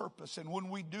His purpose? And when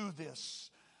we do this,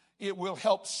 it will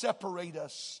help separate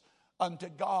us unto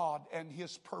God and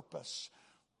His purpose.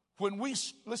 When we,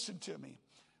 listen to me,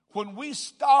 when we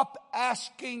stop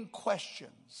asking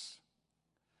questions,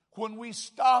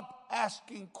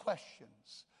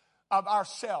 of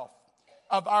ourself,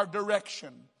 of our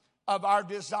direction, of our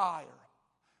desire,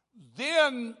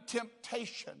 then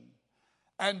temptation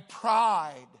and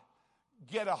pride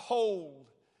get a hold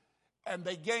and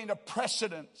they gain a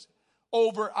precedence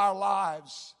over our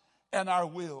lives and our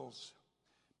wills.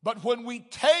 But when we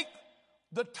take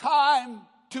the time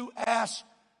to ask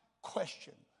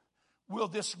questions, will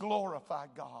this glorify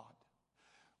God?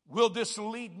 Will this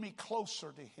lead me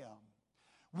closer to Him?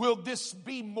 Will this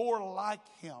be more like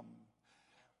Him?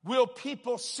 Will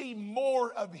people see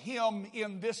more of Him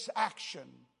in this action?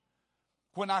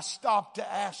 When I stop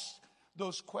to ask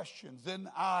those questions, then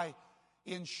I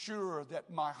ensure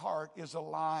that my heart is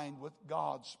aligned with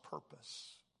God's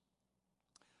purpose.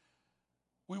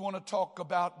 We want to talk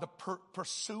about the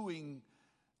pursuing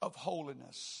of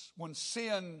holiness. When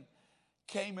sin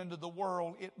came into the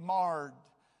world, it marred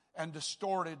and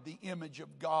distorted the image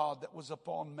of God that was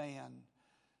upon man.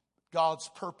 God's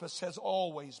purpose has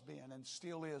always been and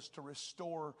still is to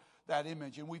restore that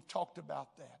image, and we've talked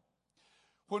about that.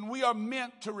 When we are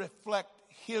meant to reflect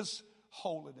His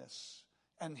holiness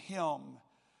and Him,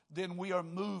 then we are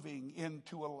moving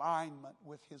into alignment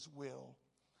with His will.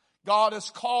 God has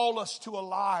called us to a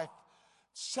life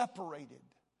separated,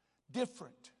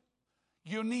 different,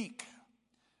 unique.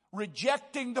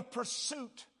 Rejecting the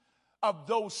pursuit of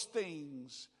those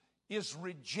things is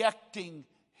rejecting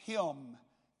Him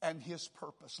and His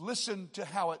purpose. Listen to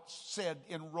how it's said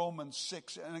in Romans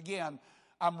 6. And again,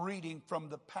 I'm reading from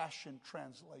the Passion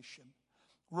Translation.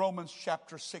 Romans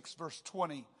chapter 6, verse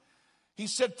 20. He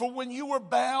said, "For when you were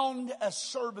bound as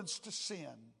servants to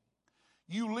sin,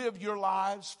 you lived your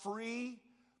lives free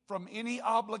from any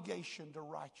obligation to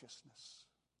righteousness.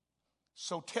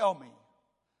 So tell me,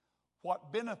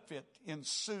 what benefit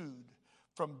ensued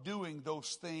from doing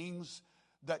those things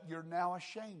that you're now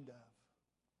ashamed of?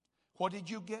 What did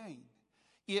you gain?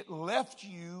 It left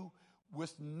you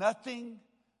with nothing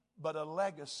but a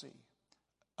legacy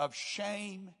of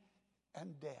shame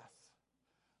and death.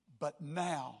 But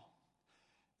now,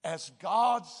 as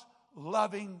God's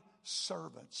loving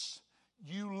servants,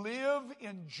 you live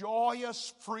in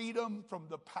joyous freedom from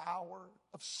the power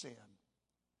of sin.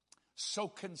 So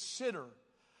consider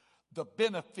the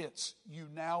benefits you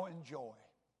now enjoy."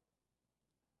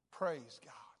 Praise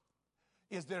God.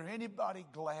 Is there anybody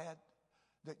glad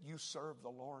that you serve the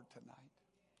Lord tonight?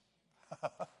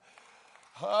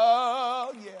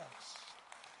 Oh, yes.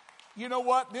 You know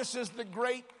what? This is the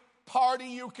great party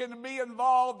you can be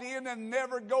involved in and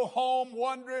never go home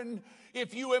wondering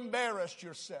if you embarrassed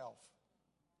yourself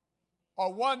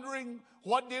or wondering,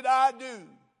 what did I do?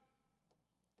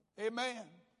 Amen.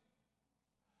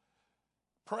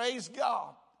 Praise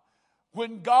God.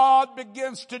 When God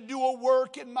begins to do a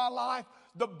work in my life,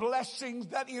 the blessings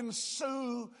that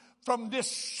ensue from this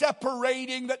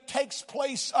separating that takes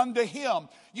place unto Him.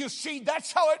 You see,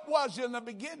 that's how it was in the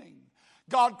beginning.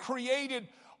 God created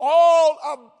all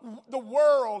of the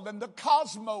world and the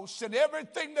cosmos and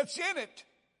everything that's in it.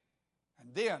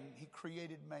 And then He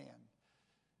created man.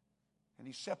 And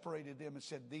He separated them and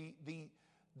said,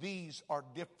 these are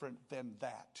different than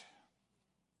that.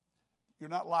 You're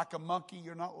not like a monkey.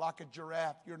 You're not like a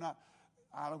giraffe. You're not,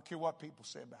 I don't care what people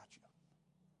say about you.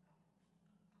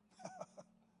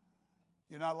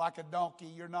 You're not like a donkey.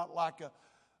 You're not like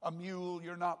a mule.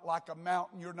 You're not like a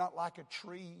mountain. You're not like a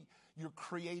tree. You're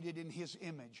created in His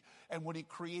image. And when He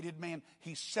created man,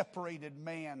 He separated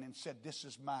man and said, this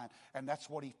is mine. And that's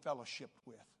what He fellowshiped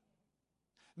with.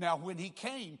 Now, when He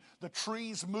came, the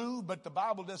trees moved, but the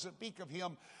Bible doesn't speak of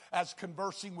Him as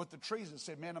conversing with the trees and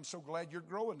said, man, I'm so glad you're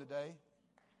growing today.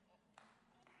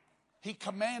 He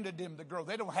commanded them to grow.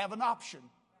 They don't have an option.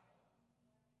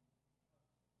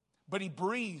 But He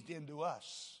breathed into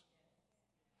us.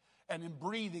 And in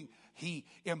breathing, He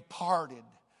imparted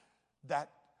that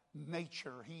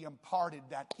nature. He imparted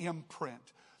that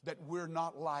imprint that we're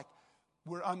unlike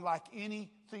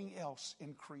anything else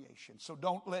in creation. So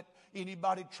don't let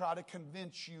anybody try to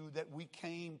convince you that we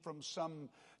came from some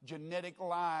genetic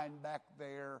line back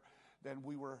there, that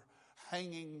we were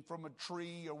hanging from a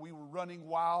tree, or we were running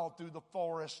wild through the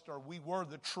forest, or we were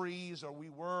the trees, or we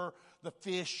were the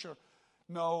fish.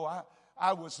 No,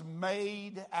 I was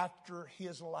made after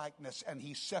His likeness. And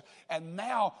He said, and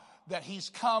now that He's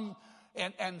come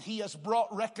and He has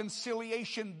brought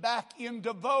reconciliation back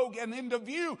into vogue and into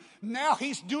view, now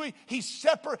He's bringing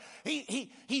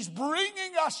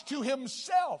us to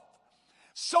Himself.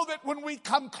 So that when we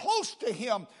come close to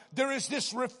Him, there is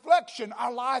this reflection.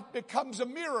 Our life becomes a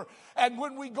mirror. And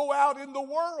when we go out in the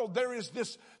world, there's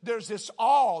this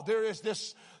awe, there is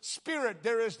this spirit,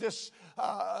 there is this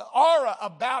aura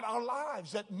about our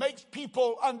lives that makes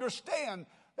people understand.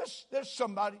 There's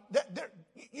somebody,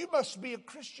 you must be a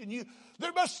Christian.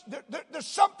 There's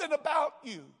something about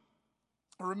you.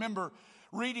 I remember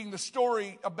reading the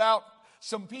story about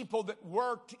some people that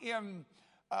worked in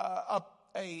a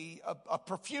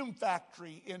perfume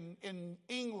factory in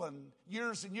England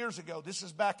years and years ago. This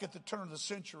is back at the turn of the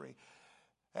century.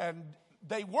 And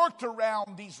they worked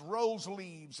around these rose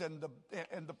leaves and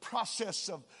the process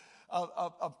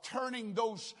of turning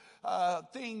those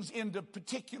things into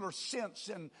particular sense.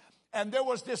 And there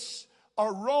was this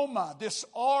aroma, this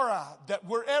aura, that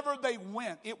wherever they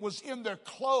went, it was in their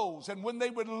clothes. And when they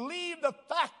would leave the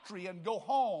factory and go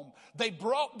home, they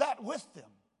brought that with them.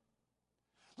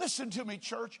 Listen to me,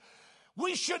 church.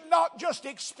 We should not just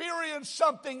experience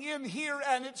something in here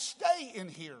and it stay in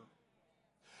here.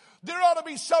 There ought to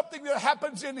be something that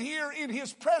happens in here in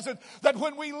His presence that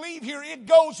when we leave here, it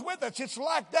goes with us. It's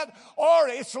like that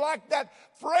aura. It's like that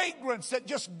fragrance that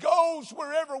just goes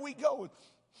wherever we go.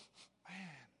 Man,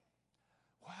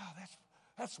 wow,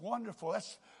 that's wonderful.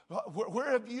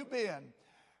 Where have you been?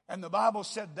 And the Bible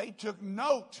said they took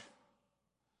note.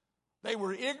 They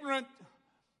were ignorant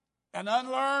and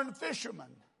unlearned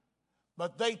fishermen,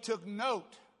 but they took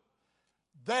note.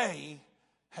 They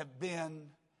have been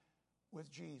with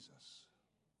Jesus.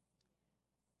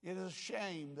 It is a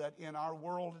shame that in our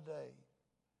world today,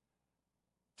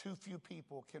 too few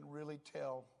people can really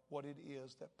tell what it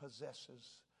is that possesses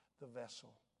the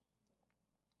vessel.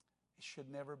 It should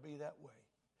never be that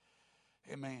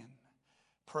way. Amen.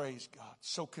 Praise God.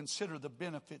 So consider the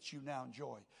benefits you now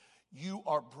enjoy. You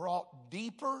are brought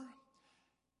deeper,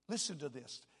 listen to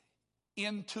this,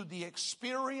 into the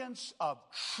experience of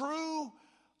true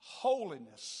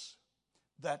holiness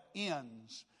that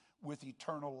ends with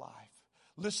eternal life.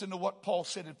 Listen to what Paul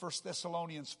said in 1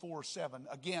 Thessalonians 4:7.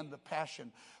 Again, the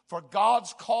passion. For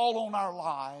God's call on our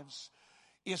lives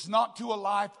is not to a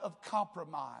life of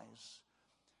compromise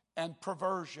and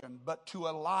perversion, but to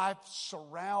a life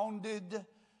surrounded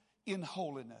in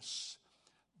holiness.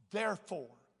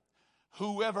 Therefore,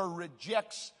 whoever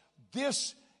rejects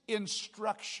this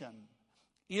instruction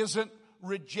isn't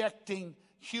rejecting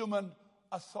human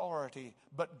authority,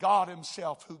 but God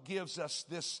Himself, who gives us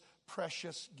this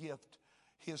precious gift,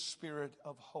 His Spirit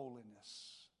of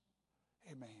holiness.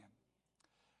 Amen.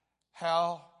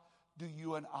 How do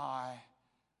you and I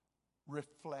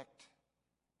reflect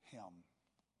Him?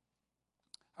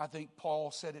 I think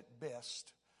Paul said it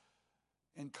best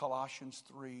in Colossians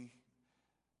 3.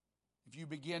 If you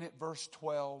begin at verse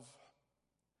 12,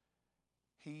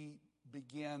 he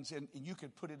begins, and you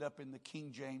could put it up in the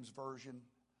King James Version.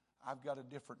 I've got a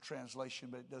different translation,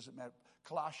 but it doesn't matter.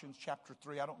 Colossians chapter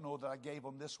 3. I don't know that I gave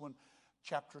them this one.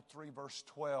 Chapter 3, verse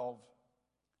 12.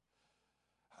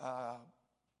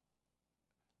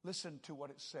 Listen to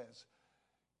what it says.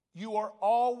 You are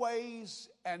always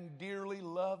and dearly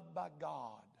loved by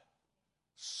God.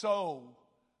 So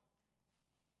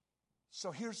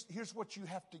here's what you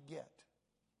have to get.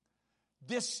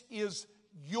 This is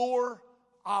your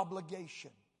obligation.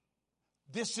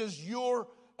 This is your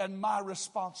and my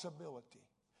responsibility.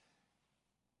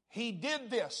 He did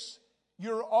this.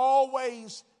 You're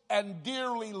always and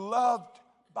dearly loved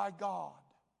by God.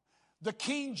 The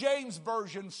King James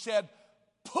Version said,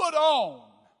 put on,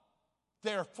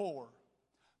 therefore,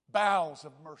 bowels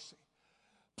of mercy.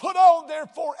 Put on,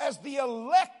 therefore, as the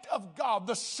elect of God,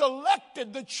 the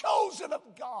selected, the chosen of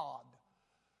God,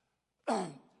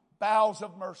 bowels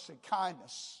of mercy,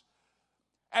 kindness.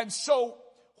 And so,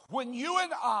 when you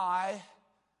and I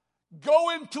go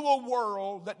into a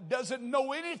world that doesn't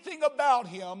know anything about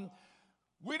Him,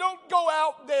 we don't go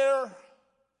out there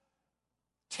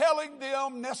telling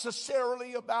them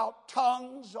necessarily about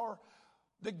tongues or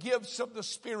the gifts of the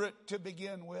Spirit to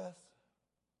begin with.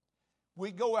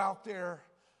 We go out there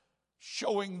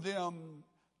showing them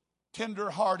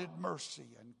tender-hearted mercy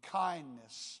and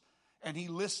kindness. And he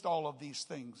lists all of these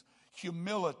things.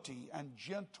 Humility and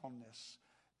gentleness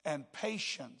and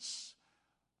patience.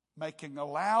 Making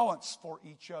allowance for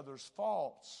each other's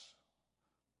faults.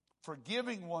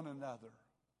 Forgiving one another.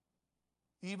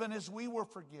 Even as we were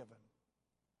forgiven.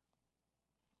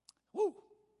 Woo!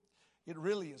 It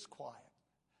really is quiet.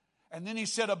 And then he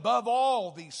said, above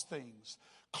all these things,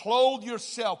 clothe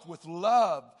yourself with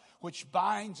love, which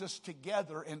binds us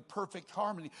together in perfect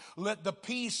harmony. Let the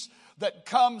peace that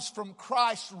comes from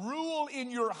Christ rule in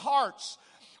your hearts.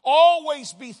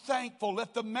 Always be thankful.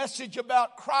 Let the message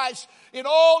about Christ in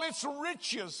all its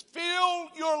riches fill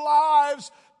your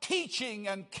lives, teaching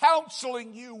and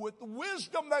counseling you with the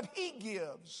wisdom that He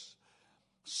gives.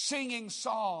 Singing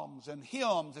psalms and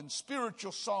hymns and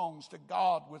spiritual songs to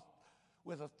God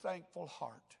with a thankful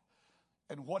heart.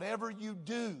 And whatever you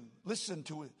do, listen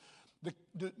to it.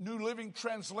 The New Living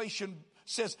Translation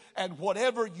says, and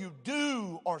whatever you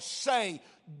do or say,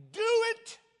 do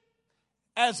it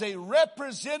as a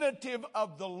representative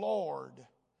of the Lord,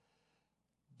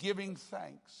 giving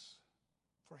thanks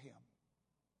for Him.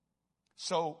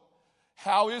 So,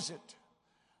 how is it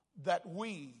that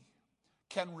we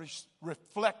can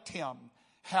reflect Him?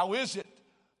 How is it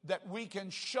that we can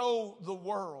show the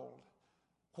world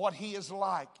what He is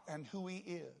like and who He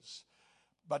is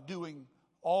by doing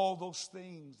all those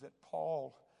things that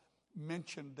Paul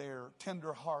mentioned there.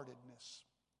 Tenderheartedness,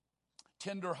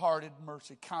 tenderhearted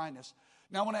mercy, kindness.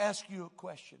 Now I want to ask you a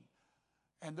question.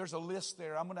 And there's a list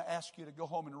there. I'm going to ask you to go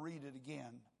home and read it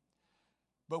again.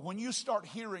 But when you start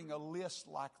hearing a list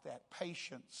like that,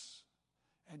 patience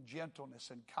and gentleness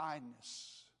and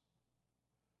kindness,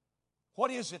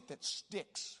 what is it that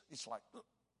sticks? It's like,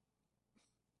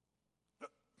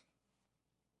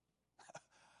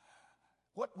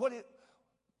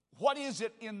 what is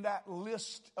it in that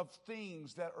list of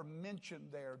things that are mentioned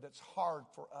there that's hard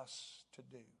for us to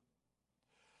do?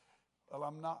 Well,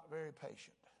 I'm not very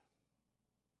patient.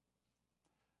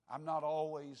 I'm not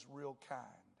always real kind.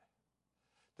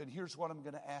 Then here's what I'm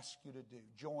going to ask you to do.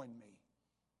 Join me.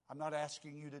 I'm not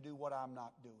asking you to do what I'm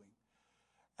not doing.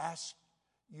 Ask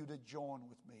you to join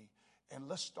with me. And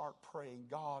let's start praying.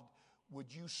 God,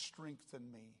 would you strengthen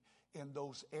me in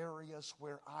those areas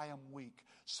where I am weak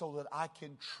so that I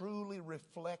can truly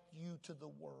reflect you to the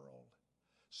world,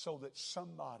 so that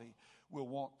somebody will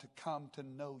want to come to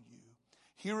know you.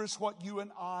 Here is what you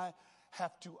and I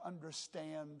have to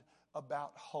understand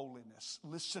about holiness.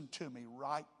 Listen to me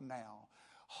right now.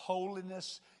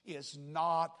 Holiness is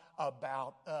not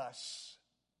about us.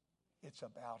 It's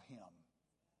about Him.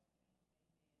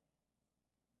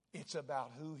 It's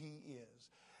about who He is.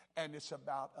 And it's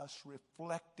about us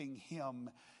reflecting Him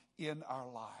in our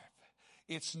life.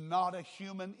 It's not a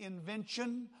human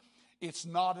invention. It's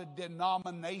not a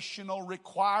denominational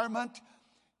requirement.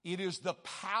 It is the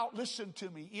power, listen to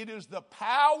me, it is the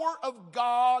power of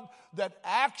God that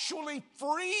actually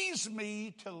frees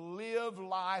me to live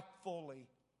life fully.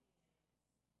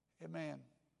 Amen.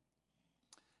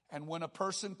 And when a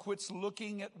person quits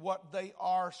looking at what they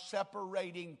are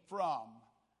separating from,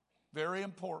 very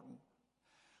important,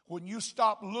 when you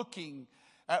stop looking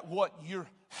at what you're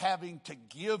having to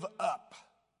give up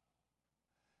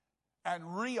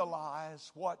and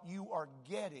realize what you are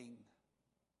getting,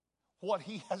 what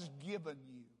He has given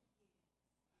you.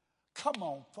 Come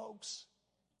on, folks.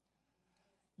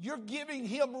 You're giving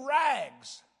Him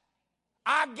rags.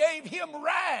 I gave Him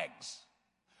rags.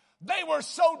 They were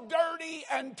so dirty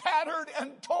and tattered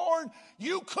and torn,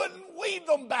 you couldn't weave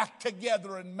them back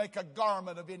together and make a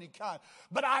garment of any kind.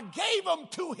 But I gave them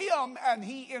to Him, and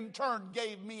He in turn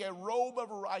gave me a robe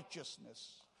of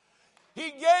righteousness.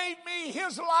 He gave me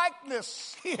His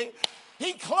likeness.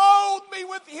 He clothed me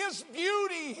with His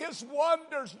beauty, His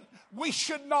wonders. We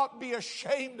should not be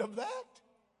ashamed of that.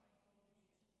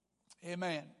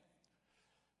 Amen.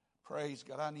 Praise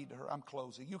God. I need to hurry. I'm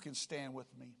closing. You can stand with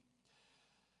me.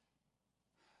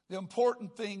 The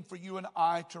important thing for you and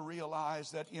I to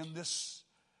realize that in this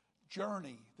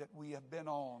journey that we have been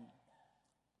on,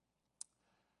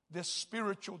 this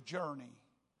spiritual journey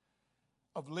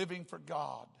of living for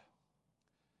God,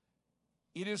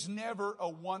 it is never a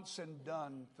once and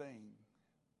done thing,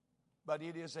 but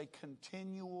it is a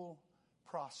continual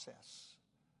process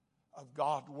of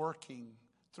God working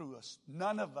through us.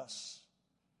 None of us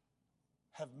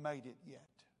have made it yet.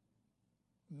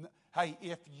 Hey,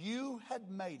 if you had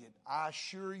made it, I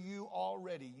assure you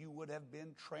already you would have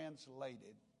been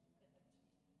translated,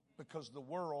 because the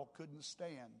world couldn't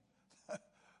stand.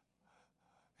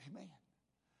 Amen.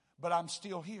 But I'm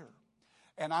still here,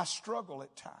 and I struggle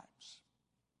at times.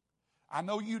 I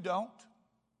know you don't.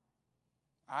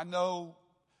 I know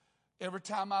every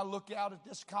time I look out at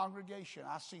this congregation,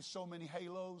 I see so many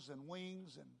halos and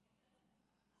wings and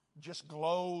just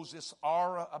glows, this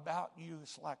aura about you.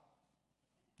 It's like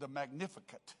the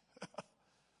Magnificat.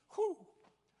 Whew.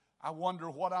 I wonder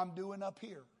what I'm doing up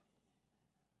here.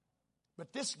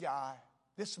 But this guy,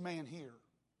 this man here,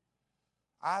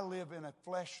 I live in a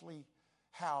fleshly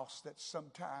house that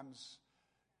sometimes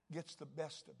gets the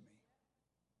best of me.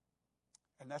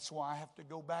 And that's why I have to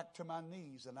go back to my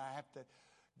knees, and I have to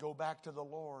go back to the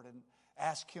Lord and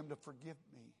ask Him to forgive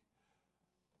me.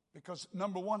 Because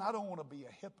number one, I don't want to be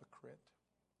a hypocrite.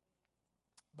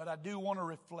 But I do want to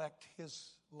reflect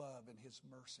His love and His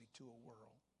mercy to a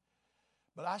world.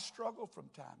 But I struggle from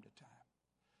time to time.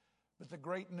 But the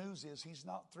great news is He's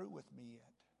not through with me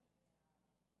yet.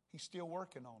 He's still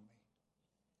working on me.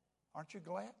 Aren't you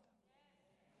glad?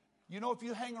 You know, if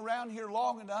you hang around here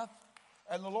long enough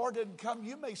and the Lord didn't come,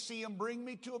 you may see Him bring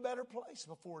me to a better place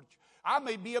before. I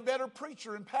may be a better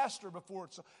preacher and pastor before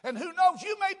it's. And who knows,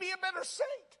 you may be a better saint.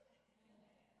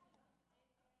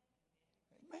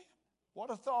 What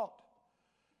a thought.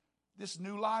 This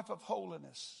new life of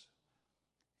holiness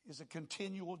is a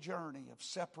continual journey of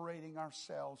separating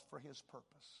ourselves for His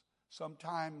purpose.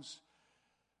 Sometimes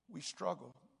we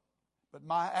struggle. But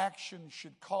my action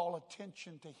should call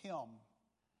attention to Him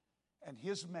and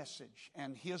His message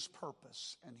and His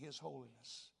purpose and His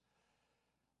holiness.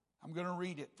 I'm going to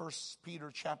read it, 1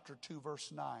 Peter chapter 2,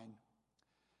 verse 9.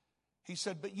 He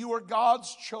said, but you are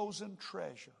God's chosen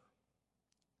treasure,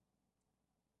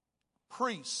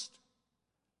 priests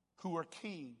who are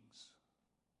kings,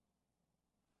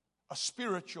 a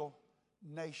spiritual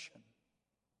nation.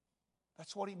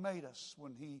 That's what He made us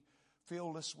when He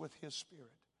filled us with His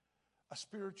Spirit. A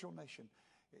spiritual nation.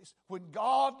 When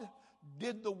God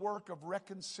did the work of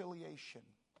reconciliation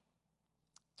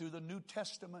through the New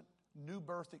Testament new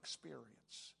birth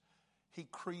experience, He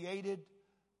created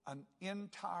an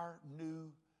entire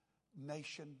new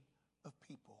nation of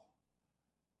people.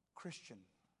 Christian,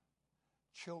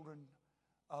 children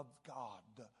of God,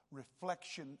 the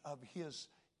reflection of His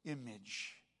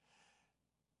image.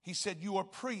 He said, you are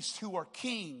priests who are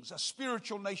kings, a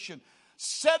spiritual nation,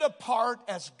 set apart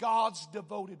as God's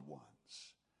devoted ones.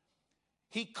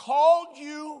 He called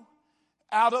you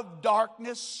out of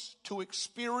darkness to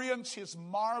experience His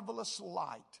marvelous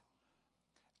light.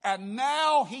 And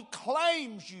now He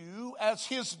claims you as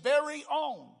His very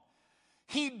own.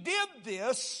 He did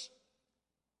this.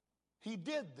 He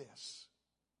did this.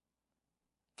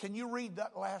 Can you read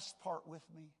that last part with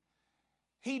me?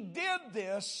 He did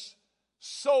this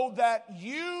so that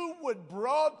you would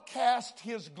broadcast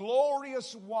His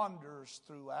glorious wonders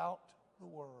throughout the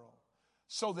world.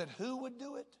 So that who would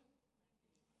do it?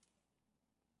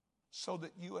 So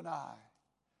that you and I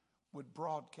would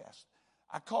broadcast.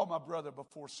 I called my brother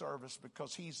before service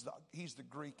because he's the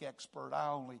Greek expert. I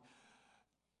only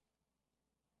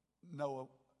know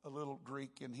a little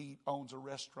Greek, and he owns a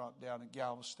restaurant down in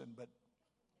Galveston, but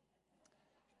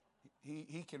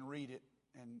he can read it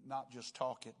and not just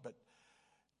talk it. But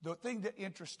the thing that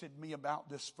interested me about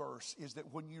this verse is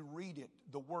that when you read it,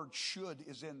 the word should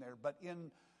is in there. But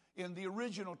in the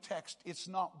original text, it's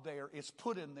not there. It's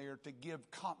put in there to give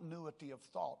continuity of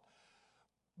thought.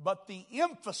 But the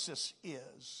emphasis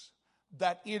is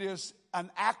that it is an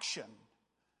action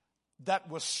that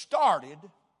was started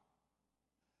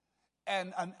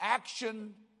and an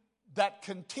action that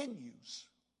continues.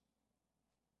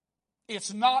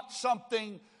 It's not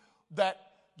something that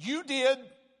you did,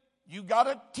 you got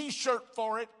a t-shirt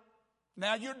for it,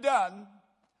 now you're done.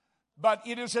 But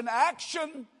it is an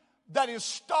action that is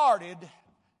started,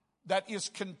 that is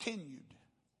continued.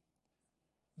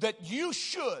 That you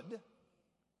should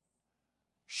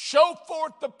show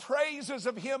forth the praises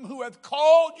of Him who hath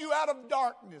called you out of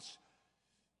darkness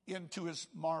into His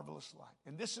marvelous light.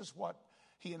 And this is what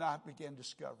he and I began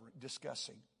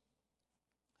discussing.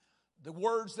 The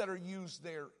words that are used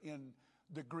there in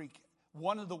the Greek,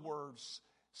 one of the words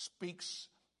speaks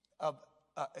of,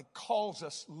 it calls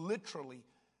us literally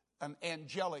an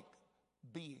angelic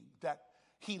being, that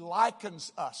He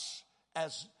likens us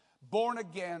as born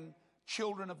again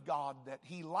children of God, that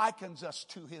He likens us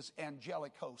to His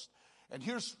angelic host. And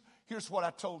here's what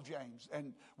I told James,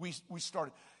 and we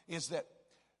started, is that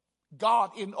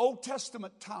God, in Old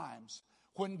Testament times,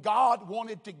 when God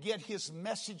wanted to get His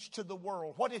message to the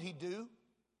world, what did He do?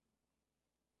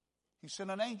 He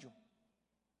sent an angel.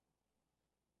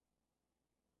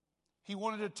 He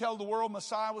wanted to tell the world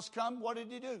Messiah was come. What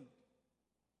did He do?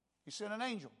 He sent an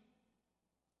angel.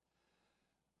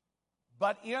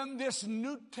 But in this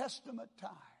New Testament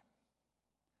time,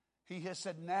 He has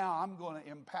said, now I'm going to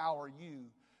empower you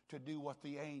to do what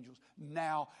the angels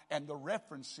now. And the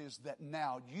reference is that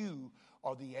now you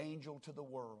are the angel to the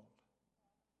world.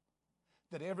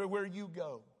 That everywhere you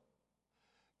go,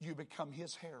 you become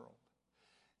His herald.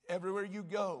 Everywhere you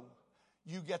go,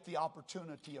 you get the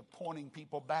opportunity of pointing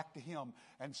people back to Him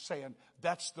and saying,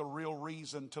 that's the real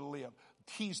reason to live.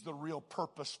 He's the real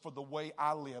purpose for the way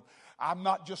I live. I'm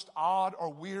not just odd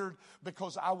or weird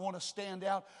because I want to stand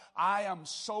out. I am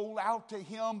sold out to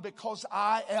Him because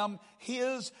I am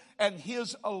His and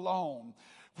His alone.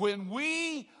 When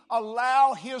we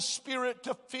allow His Spirit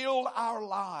to fill our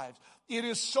lives, it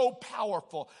is so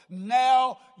powerful.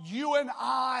 Now you and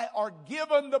I are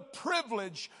given the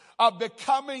privilege of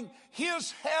becoming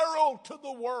His herald to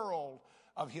the world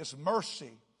of His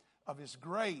mercy, of His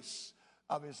grace,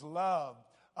 of His love,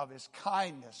 of His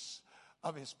kindness,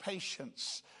 of His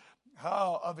patience,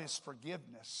 of His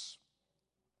forgiveness,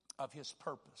 of His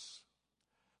purpose.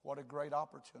 What a great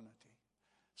opportunity.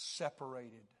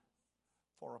 Separated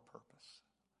for a purpose.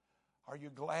 Are you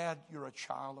glad you're a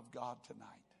child of God tonight?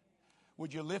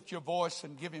 Would you lift your voice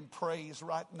and give Him praise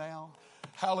right now?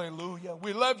 Hallelujah.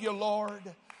 We love you, Lord.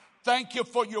 Thank you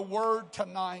for your word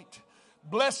tonight.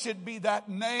 Blessed be that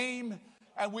name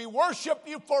And we worship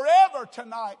you forever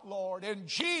tonight, Lord. In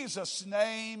Jesus'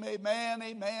 name, amen,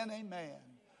 amen, amen.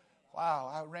 Wow,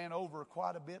 I ran over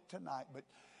quite a bit tonight, but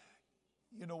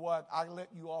you know what? I let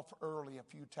you off early a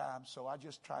few times, so I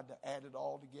just tried to add it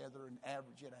all together and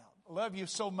average it out. Love you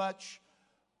so much.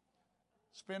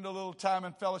 Spend a little time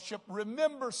in fellowship.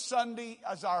 Remember Sunday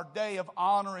as our day of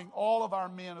honoring all of our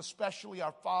men, especially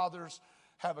our fathers.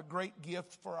 Have a great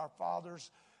gift for our fathers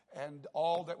and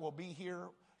all that will be here.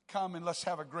 Come and let's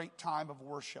have a great time of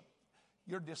worship.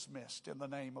 You're dismissed in the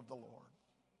name of the Lord.